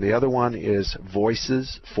 And the other one is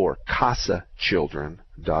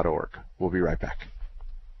VoicesForCASAChildren.org. We'll be right back.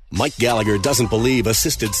 Mike Gallagher doesn't believe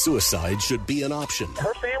assisted suicide should be an option.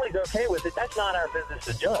 Her family's okay with it. That's not our business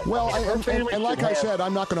to judge. Well, and like I said,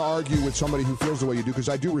 I'm not going to argue with somebody who feels the way you do, because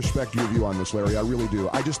I do respect your view on this, Larry. I really do.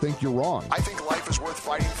 I just think you're wrong. I think life is worth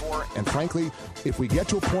fighting for. And frankly, if we get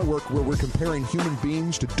to a point where we're comparing human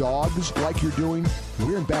beings to dogs like you're doing,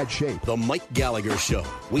 we're in bad shape. The Mike Gallagher Show,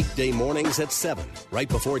 weekday mornings at 7, right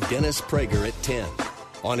before Dennis Prager at 10,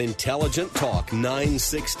 on Intelligent Talk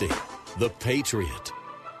 960, The Patriot.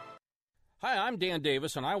 Hi, I'm Dan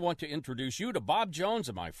Davis, and I want to introduce you to Bob Jones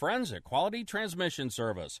and my friends at Quality Transmission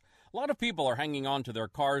Service. A lot of people are hanging on to their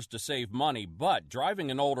cars to save money, but driving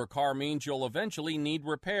an older car means you'll eventually need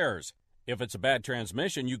repairs. If it's a bad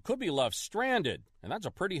transmission, you could be left stranded, and that's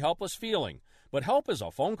a pretty helpless feeling. But help is a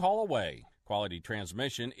phone call away. Quality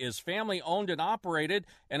Transmission is family-owned and operated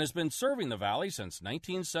and has been serving the Valley since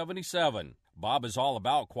 1977. Bob is all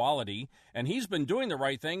about quality, and he's been doing the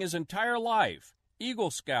right thing his entire life.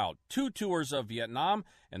 Eagle Scout, 2 tours of Vietnam,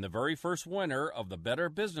 and the very first winner of the Better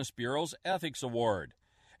Business Bureau's Ethics Award.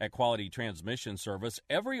 At Quality Transmission Service,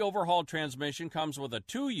 every overhauled transmission comes with a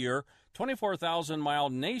 2-year,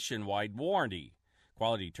 24,000-mile nationwide warranty.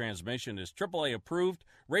 Quality Transmission is AAA approved,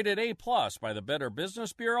 rated A+ by the Better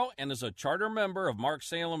Business Bureau, and is a charter member of Mark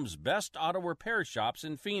Salem's Best Auto Repair Shops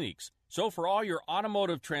in Phoenix. So for all your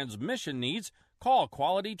automotive transmission needs, call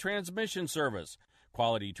Quality Transmission Service.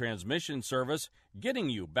 Quality Transmission Service, getting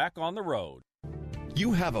you back on the road.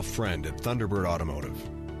 You have a friend at Thunderbird Automotive,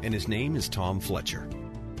 and his name is Tom Fletcher.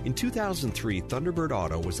 In 2003, Thunderbird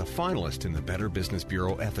Auto was a finalist in the Better Business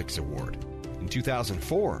Bureau Ethics Award. In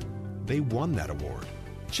 2004, they won that award.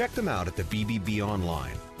 Check them out at the BBB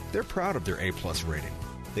online. They're proud of their A+ rating.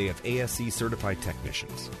 They have ASE certified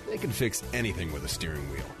technicians. They can fix anything with a steering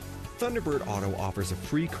wheel. Thunderbird Auto offers a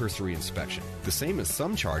free cursory inspection, the same as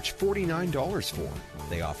some charge $49 for.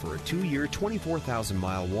 They offer a 2-year,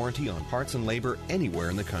 24,000-mile warranty on parts and labor anywhere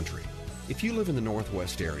in the country. If you live in the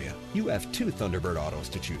Northwest area, you have 2 Thunderbird Autos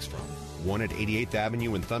to choose from. One at 88th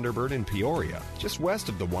Avenue in Thunderbird in Peoria, just west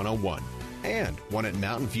of the 101. And one at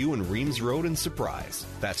Mountain View and Reams Road in Surprise.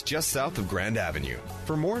 That's just south of Grand Avenue.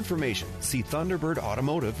 For more information, see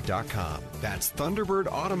ThunderbirdAutomotive.com. That's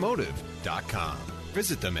ThunderbirdAutomotive.com.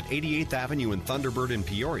 Visit them at 88th Avenue in Thunderbird in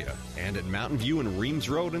Peoria and at Mountain View and Reams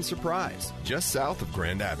Road in Surprise, just south of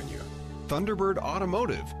Grand Avenue.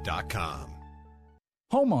 ThunderbirdAutomotive.com.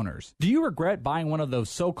 Homeowners, do you regret buying one of those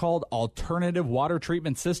so-called alternative water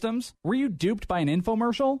treatment systems? Were you duped by an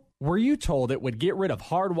infomercial? Were you told it would get rid of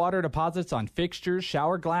hard water deposits on fixtures,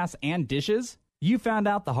 shower glass, and dishes? You found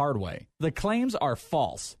out the hard way. The claims are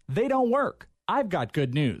false. They don't work. I've got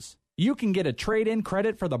good news. You can get a trade-in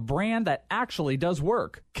credit for the brand that actually does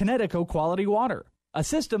work, Connecticut Quality Water. a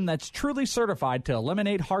system that's truly certified to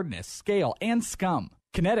eliminate hardness, scale, and scum.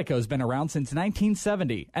 Kinetico's been around since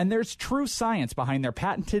 1970, and there's true science behind their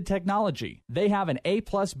patented technology. They have an A+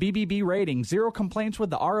 BBB rating, 0 complaints with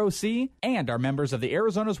the ROC, and are members of the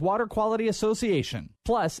Arizona's Water Quality Association.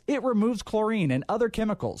 Plus, it removes chlorine and other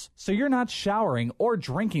chemicals, so you're not showering or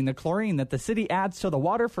drinking the chlorine that the city adds to the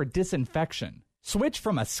water for disinfection. Switch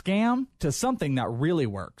from a scam to something that really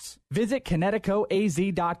works. Visit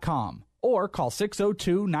KineticoAZ.com. or call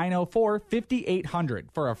 602-904-5800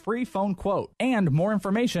 for a free phone quote and more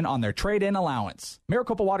information on their trade-in allowance.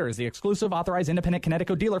 Maricopa Water is the exclusive authorized independent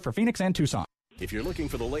Kinetico dealer for Phoenix and Tucson. If you're looking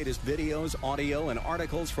for the latest videos, audio, and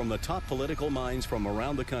articles from the top political minds from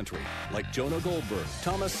around the country, like Jonah Goldberg,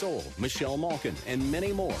 Thomas Sowell, Michelle Malkin, and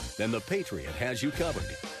many more, then The Patriot has you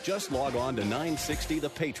covered. Just log on to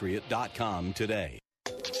 960thepatriot.com today.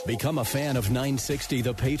 Become a fan of 960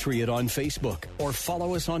 The Patriot on Facebook or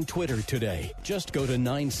follow us on Twitter today. Just go to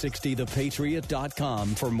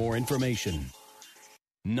 960thepatriot.com for more information.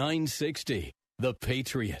 960 The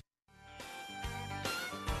Patriot.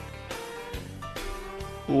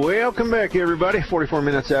 Welcome back, everybody. 44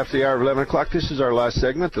 minutes after the hour of 11 o'clock. This is our last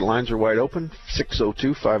segment. The lines are wide open.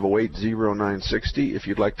 602-508-0960. If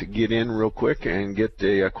you'd like to get in real quick and get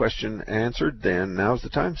a question answered, then now's the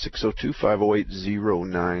time.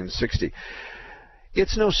 602-508-0960.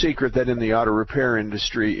 It's no secret that in the auto repair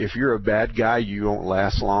industry, if you're a bad guy, you won't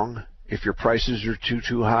last long. If your prices are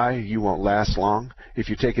too high, you won't last long. If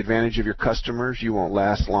you take advantage of your customers, you won't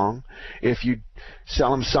last long. If you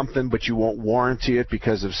sell them something but you won't warranty it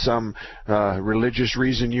because of some religious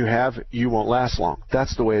reason you have, you won't last long.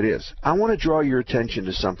 That's the way it is. I want to draw your attention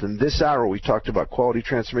to something. This hour we talked about Quality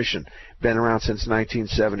Transmission, been around since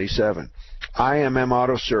 1977. IMM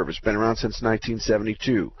Auto Service, been around since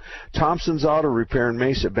 1972. Thompson's Auto Repair in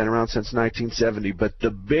Mesa, been around since 1970. But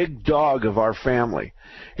the big dog of our family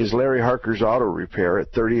is Larry Harker's Auto Repair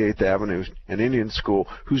at 38th Avenue and Indian School,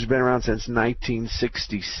 who's been around since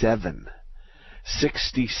 1967.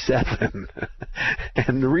 67.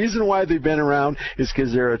 And the reason why they've been around is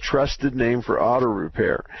because they're a trusted name for auto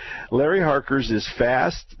repair. Larry Harker's is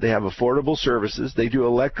fast. They have affordable services. They do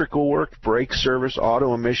electrical work, brake service,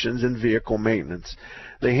 auto emissions, and vehicle maintenance.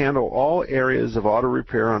 They handle all areas of auto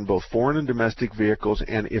repair on both foreign and domestic vehicles,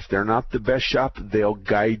 and if they're not the best shop, they'll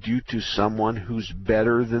guide you to someone who's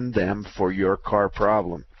better than them for your car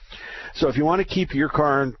problem. So if you want to keep your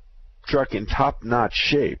car and truck in top-notch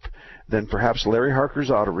shape, then perhaps Larry Harker's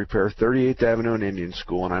Auto Repair, 38th Avenue and Indian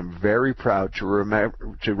School, and I'm very proud to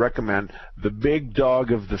recommend the big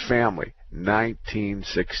dog of the family,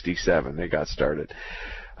 1967. They got started.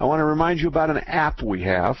 I want to remind you about an app we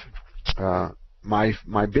have.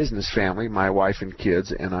 My business family, my wife and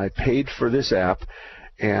kids, and I paid for this app,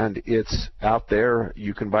 and it's out there.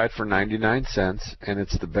 You can buy it for 99 cents, and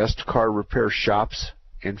it's the best car repair shops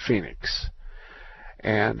in Phoenix.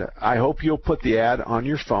 And I hope you'll put the ad on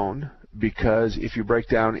your phone, because if you break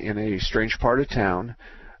down in a strange part of town,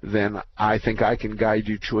 then I think I can guide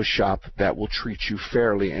you to a shop that will treat you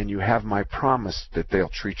fairly, and you have my promise that they'll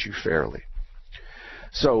treat you fairly.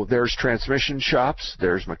 So there's transmission shops,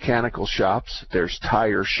 there's mechanical shops, there's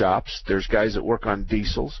tire shops, there's guys that work on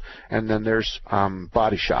diesels, and then there's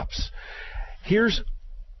body shops.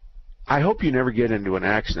 I hope you never get into an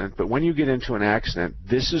accident, but when you get into an accident,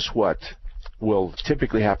 this is what will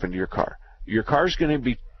typically happen to your car. Your car's going to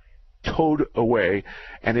be towed away,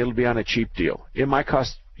 and it'll be on a cheap deal. It might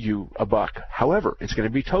cost you $1. However, it's going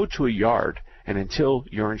to be towed to a yard, and until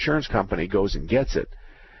your insurance company goes and gets it,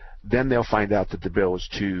 then they'll find out that the bill is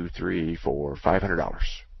 $200, $300, $400, $500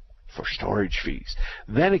 for storage fees.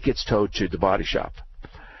 Then it gets towed to the body shop.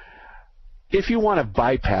 If you want to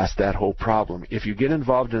bypass that whole problem, if you get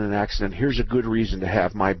involved in an accident, here's a good reason to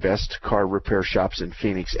have my Best Car Repair Shops in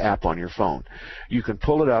Phoenix app on your phone. You can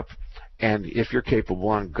pull it up, and if you're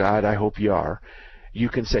capable, and God, I hope you are, you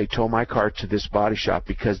can say, tow my car to this body shop,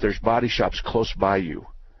 because there's body shops close by you.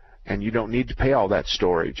 And you don't need to pay all that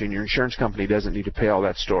storage, and your insurance company doesn't need to pay all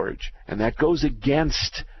that storage. And that goes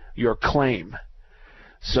against your claim.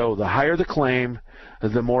 So the higher the claim,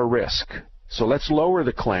 the more risk. So let's lower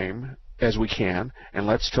the claim as we can, and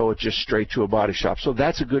let's tow it just straight to a body shop. So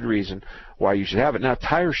that's a good reason why you should have it. Now,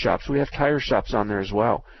 tire shops, we have tire shops on there as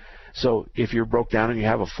well. So if you're broke down and you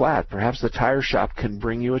have a flat, perhaps the tire shop can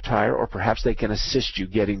bring you a tire, or perhaps they can assist you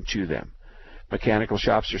getting to them. Mechanical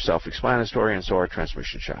shops are self-explanatory, and so are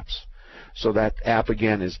transmission shops. So that app,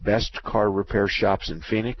 again, is Best Car Repair Shops in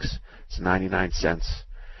Phoenix. It's 99 cents.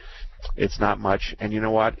 It's not much. And you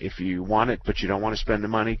know what? If you want it but you don't want to spend the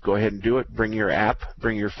money, go ahead and do it. Bring your app,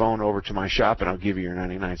 bring your phone over to my shop, and I'll give you your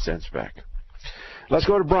 99 cents back. Let's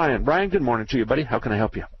go to Brian. Brian, good morning to you, buddy. How can I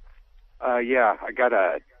help you? Yeah, I got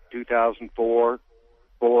a 2004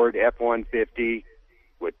 Ford F-150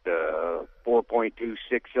 with the 4.2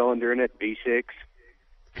 six-cylinder in it, V6.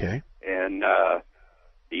 Okay. And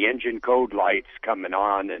the engine code light's coming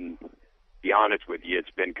on, and to be honest with you,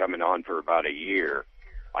 it's been coming on for about a year.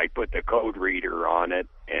 I put the code reader on it,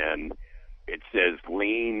 and it says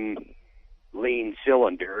lean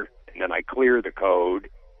cylinder, and then I clear the code,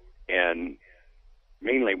 and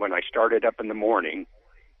mainly when I start it up in the morning,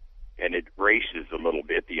 and it races a little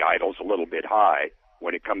bit, the idle's a little bit high.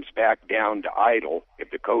 When it comes back down to idle, if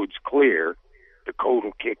the code's clear, the code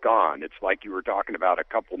will kick on. It's like you were talking about a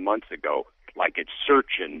couple months ago, like it's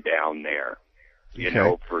searching down there, you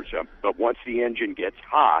know, for some. But once the engine gets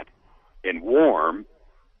hot and warm,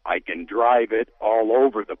 I can drive it all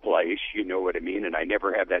over the place, you know what I mean? And I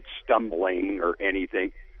never have that stumbling or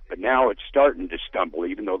anything. But now it's starting to stumble,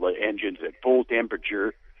 even though the engine's at full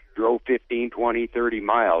temperature, drove 15, 20, 30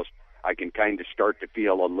 miles, I can kind of start to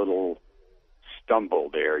feel a little stumble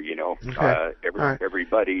there, you know. Okay.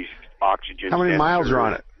 Everybody's oxygen. How many miles are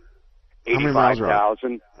on it?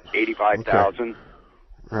 85,000. 85,000. Okay.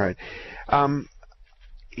 All right.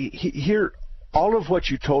 Here, all of what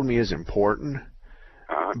you told me is important,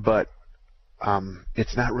 but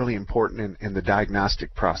it's not really important in the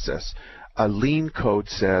diagnostic process. A lean code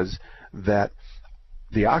says that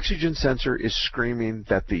the oxygen sensor is screaming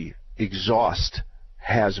that the exhaust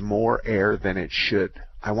has more air than it should.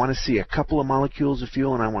 I want to see a couple of molecules of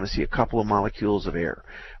fuel, and I want to see a couple of molecules of air.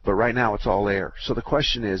 But right now it's all air. So the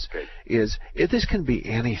question is if this can be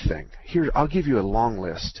anything. Here, I'll give you a long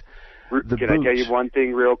list. Can I tell you one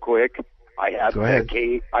thing real quick? I have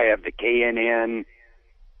the K&N,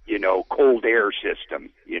 you know, cold air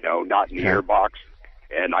system, you know, not in the airbox.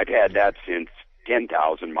 And I've had that since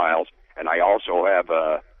 10,000 miles. And I also have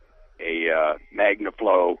a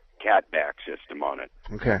MagnaFlow catback system on it.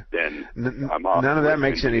 Okay. Then none of that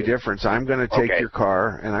makes any difference. I'm going to take your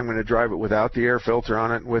car and I'm going to drive it without the air filter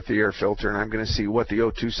on it and with the air filter, and I'm going to see what the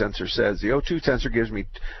O2 sensor says. The O2 sensor gives me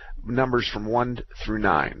numbers from 1 through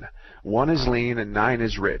 9. 1 is lean and 9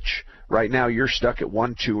 is rich. Right now you're stuck at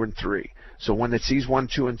 1, 2, and 3. So when it sees 1,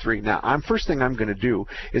 2, and 3, now first thing I'm going to do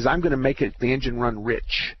is I'm going to make the engine run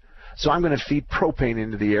rich. So I'm going to feed propane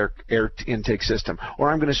into the air intake system, or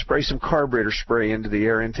I'm going to spray some carburetor spray into the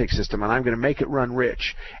air intake system, and I'm going to make it run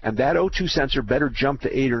rich. And that O2 sensor better jump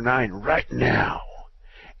to 8 or 9 right now.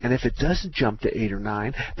 And if it doesn't jump to 8 or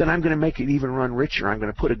 9, then I'm going to make it even run richer. I'm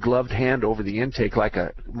going to put a gloved hand over the intake like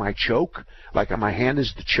my choke, like my hand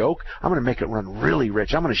is the choke. I'm going to make it run really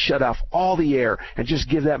rich. I'm going to shut off all the air and just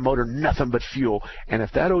give that motor nothing but fuel. And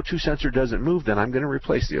if that O2 sensor doesn't move, then I'm going to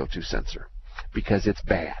replace the O2 sensor because it's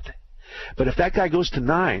bad. But if that guy goes to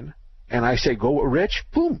 9, and I say, go rich,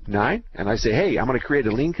 boom, 9, and I say, hey, I'm going to create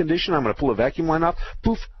a lean condition, I'm going to pull a vacuum line off,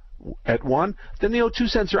 poof, at 1, then the O2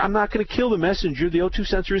 sensor, I'm not going to kill the messenger. The O2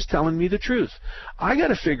 sensor is telling me the truth. I got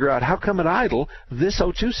to figure out how come at idle this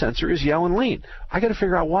O2 sensor is yelling lean. I got to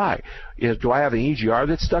figure out why. Do I have an EGR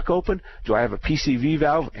that's stuck open? Do I have a PCV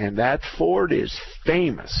valve? And that Ford is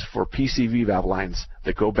famous for PCV valve lines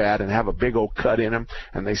that go bad and have a big old cut in them,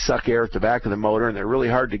 and they suck air at the back of the motor, and they're really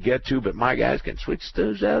hard to get to, but my guys can switch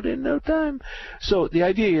those out in no time. So the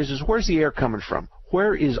idea is where's the air coming from?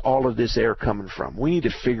 Where is all of this air coming from? We need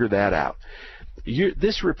to figure that out.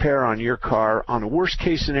 This repair on your car, on the worst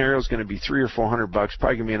case scenario, is going to be $300 or $400.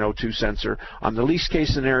 Probably going to be an O2 sensor. On the least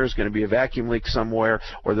case scenario, is going to be a vacuum leak somewhere,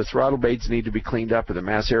 or the throttle blades need to be cleaned up, or the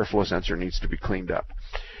mass airflow sensor needs to be cleaned up.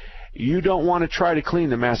 You don't want to try to clean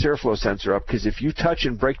the mass airflow sensor up, because if you touch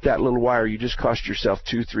and break that little wire, you just cost yourself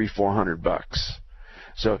 $200, $300, $400.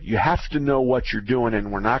 So you have to know what you're doing,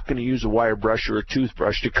 and we're not going to use a wire brush or a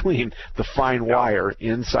toothbrush to clean the fine wire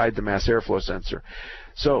inside the mass airflow sensor.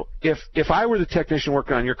 So if I were the technician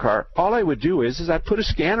working on your car, all I would do is I'd put a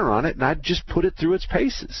scanner on it, and I'd just put it through its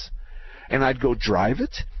paces. And I'd go drive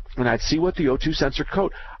it, and I'd see what the O2 sensor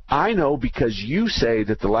code. I know because you say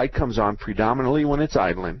that the light comes on predominantly when it's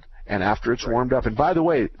idling and after it's warmed up. And by the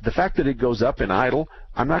way, the fact that it goes up in idle,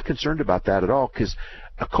 I'm not concerned about that at all, because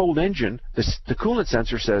a cold engine, the coolant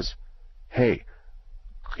sensor says, hey,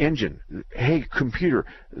 engine, hey, computer,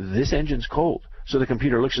 this engine's cold. So the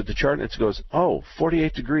computer looks at the chart and it goes, oh,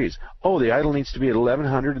 48 degrees. Oh, the idle needs to be at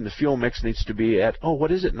 1100 and the fuel mix needs to be at, oh,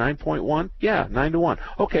 what is it, 9.1? Yeah, 9 to 1.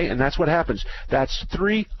 Okay, and that's what happens. That's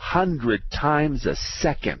 300 times a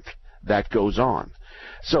second that goes on.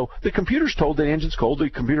 So the computer's told the engine's cold. The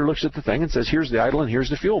computer looks at the thing and says, here's the idle and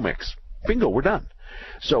here's the fuel mix. Bingo, we're done.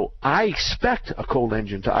 So I expect a cold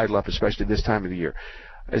engine to idle up, especially this time of the year.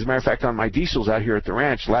 As a matter of fact, on my diesels out here at the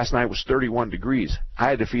ranch, last night was 31 degrees. I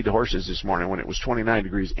had to feed the horses this morning when it was 29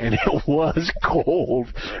 degrees, and it was cold.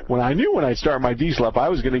 When I knew when I'd start my diesel up, I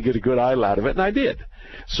was going to get a good idle out of it, and I did.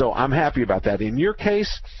 So I'm happy about that. In your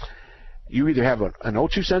case, you either have an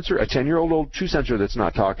O2 sensor, a 10-year-old O2 sensor that's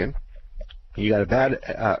not talking, you got a bad,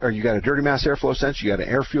 or you got a dirty mass airflow sensor, you got an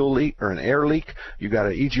air fuel leak or an air leak, you got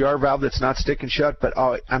an EGR valve that's not sticking shut. But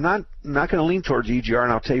I'm not going to lean towards EGR,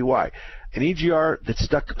 and I'll tell you why. An EGR that's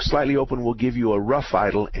stuck slightly open will give you a rough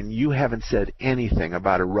idle, and you haven't said anything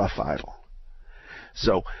about a rough idle.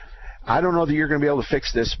 So I don't know that you're going to be able to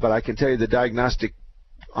fix this, but I can tell you the diagnostic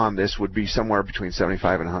on this would be somewhere between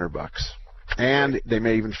 $75 and $100. And they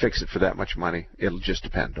may even fix it for that much money. It'll just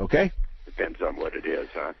depend, okay? Depends on what it is,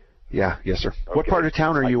 huh? Yeah, yes, sir. Okay. What part of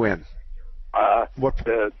town are you in?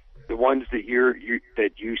 The ones that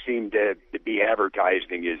you seem to be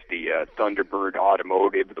advertising is the Thunderbird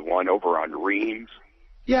Automotive, the one over on Reams.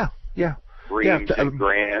 Yeah. Reams and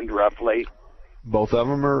Grand, roughly. Both of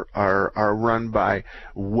them are run by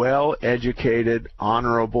well-educated,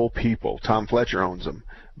 honorable people. Tom Fletcher owns them,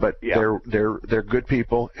 but they're good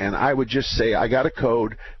people. And I would just say, I got a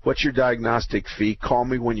code. What's your diagnostic fee? Call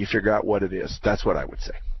me when you figure out what it is. That's what I would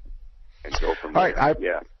say. And go from there. All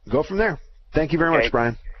right, go from there. Thank you very much,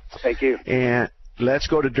 Brian. Thank you. And let's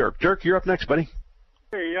go to Dirk. Dirk, you're up next, buddy.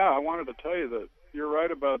 Hey, I wanted to tell you that you're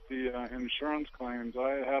right about the insurance claims.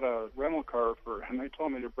 I had a rental car and they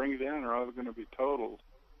told me to bring it in or I was going to be totaled.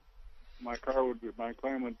 My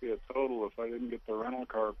claim would be a total if I didn't get the rental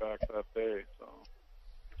car back that day.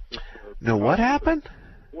 So. Now, what happened?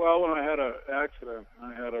 Well, when I had an accident,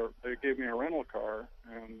 they gave me a rental car,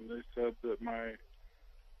 and they said that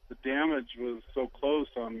the damage was so close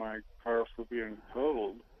on my car for being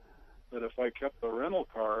totaled that if I kept the rental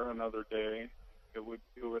car another day, it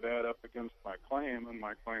would add up against my claim, and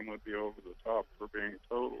my claim would be over the top for being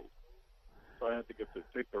totaled. So I had to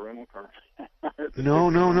take the rental car.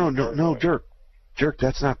 No, Dirk,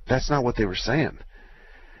 that's not what they were saying.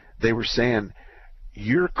 They were saying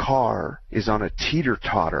your car is on a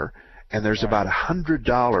teeter-totter, and there's about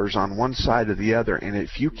 $100 on one side or the other, and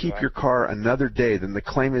if you keep your car another day, then the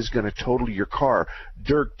claim is going to total your car.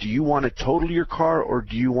 Dirk, do you want to total your car, or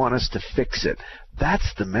do you want us to fix it?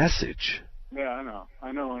 That's the message. Yeah,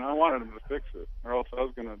 I know, and I wanted them to fix it, or else I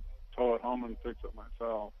was going to tow it home and fix it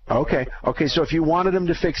myself. Okay, so if you wanted them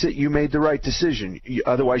to fix it, you made the right decision.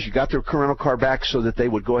 Otherwise, you got their rental car back so that they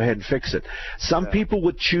would go ahead and fix it. Some people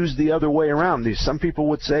would choose the other way around. Some people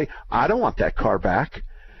would say, I don't want that car back.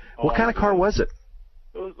 What kind of car was it?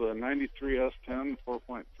 It was a 93 S10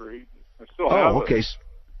 4.3. I still have it. Okay. It's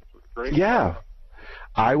great. Yeah.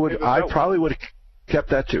 I probably would have kept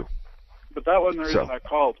that too. But that wasn't the reason I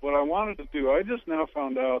called. What I wanted to do, I just now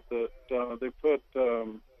found out that they put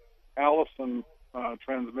Allison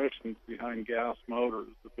transmissions behind gas motors,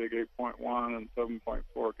 the big 8.1 and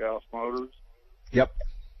 7.4 gas motors. Yep.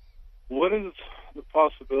 What is the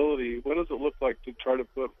possibility? What does it look like to try to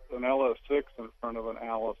put an LS6 in front of an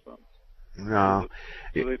Allison? No,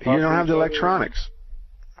 you don't have the electronics.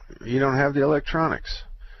 You don't have the electronics.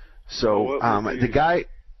 So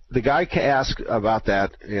the guy asked about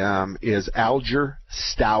that is Alger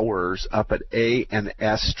Stowers up at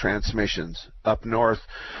A&S Transmissions up north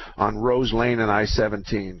on Rose Lane and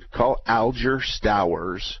I-17. Call Alger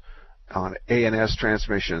Stowers on A&S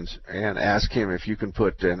Transmissions and ask him if you can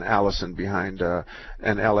put an Allison behind an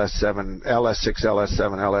LS6, LS7,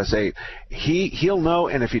 LS8. He'll know,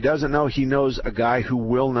 and if he doesn't know, he knows a guy who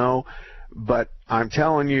will know. But I'm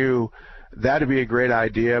telling you, that'd be a great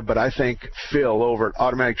idea, but I think Phil over at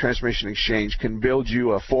Automatic Transmission Exchange can build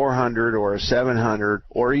you a 400 or a 700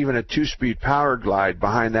 or even a 2-speed Power Glide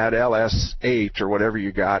behind that LS8 or whatever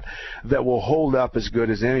you got that will hold up as good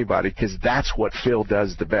as anybody, because that's what Phil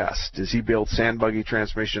does the best, is he builds sand buggy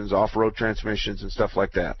transmissions, off-road transmissions, and stuff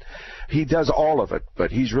like that. He does all of it,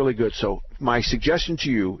 but he's really good. So my suggestion to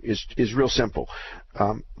you is real simple.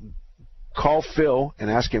 Call Phil and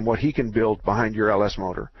ask him what he can build behind your LS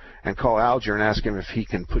motor, and call Alger and ask him if he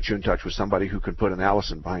can put you in touch with somebody who can put an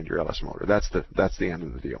Allison behind your LS motor. That's the end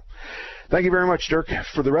of the deal. Thank you very much, Dirk.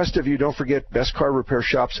 For the rest of you, don't forget Best Car Repair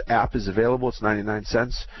Shop's app is available. It's 99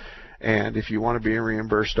 cents. And if you want to be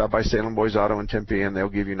reimbursed, stop by Salem Boys Auto in Tempe, and they'll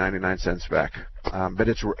give you 99 cents back. But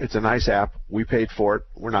it's a nice app. We paid for it.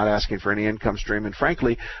 We're not asking for any income stream. And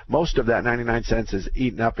frankly, most of that 99 cents is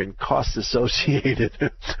eaten up in costs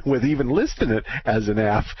associated with even listing it as an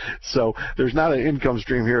app. So there's not an income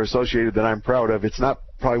stream here associated that I'm proud of. It's not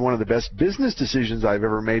probably one of the best business decisions I've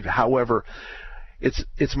ever made. However,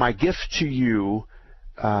 it's my gift to you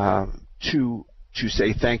to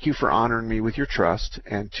say thank you for honoring me with your trust,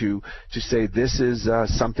 and to say this is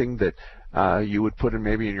something that you would put in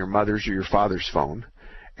maybe in your mother's or your father's phone,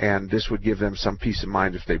 and this would give them some peace of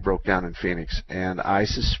mind if they broke down in Phoenix. And I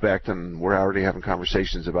suspect, and we're already having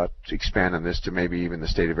conversations about expanding this to maybe even the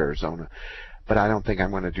state of Arizona, but I don't think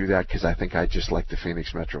I'm going to do that because I think I just like the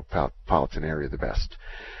Phoenix metropolitan area the best.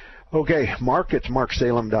 Okay, Mark at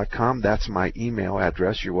marksalem.com. That's my email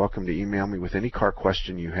address. You're welcome to email me with any car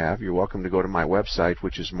question you have. You're welcome to go to my website,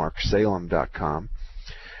 which is marksalem.com.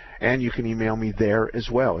 And you can email me there as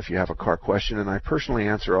well if you have a car question. And I personally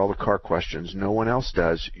answer all the car questions. No one else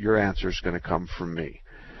does. Your answer is going to come from me.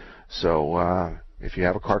 So if you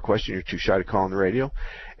have a car question, you're too shy to call on the radio.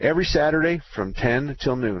 Every Saturday from 10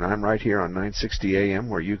 till noon, I'm right here on 960 AM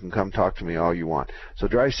where you can come talk to me all you want. So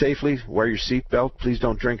drive safely, wear your seatbelt, please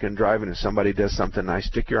don't drink and drive, and if somebody does something nice,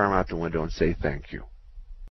 stick your arm out the window and say thank you.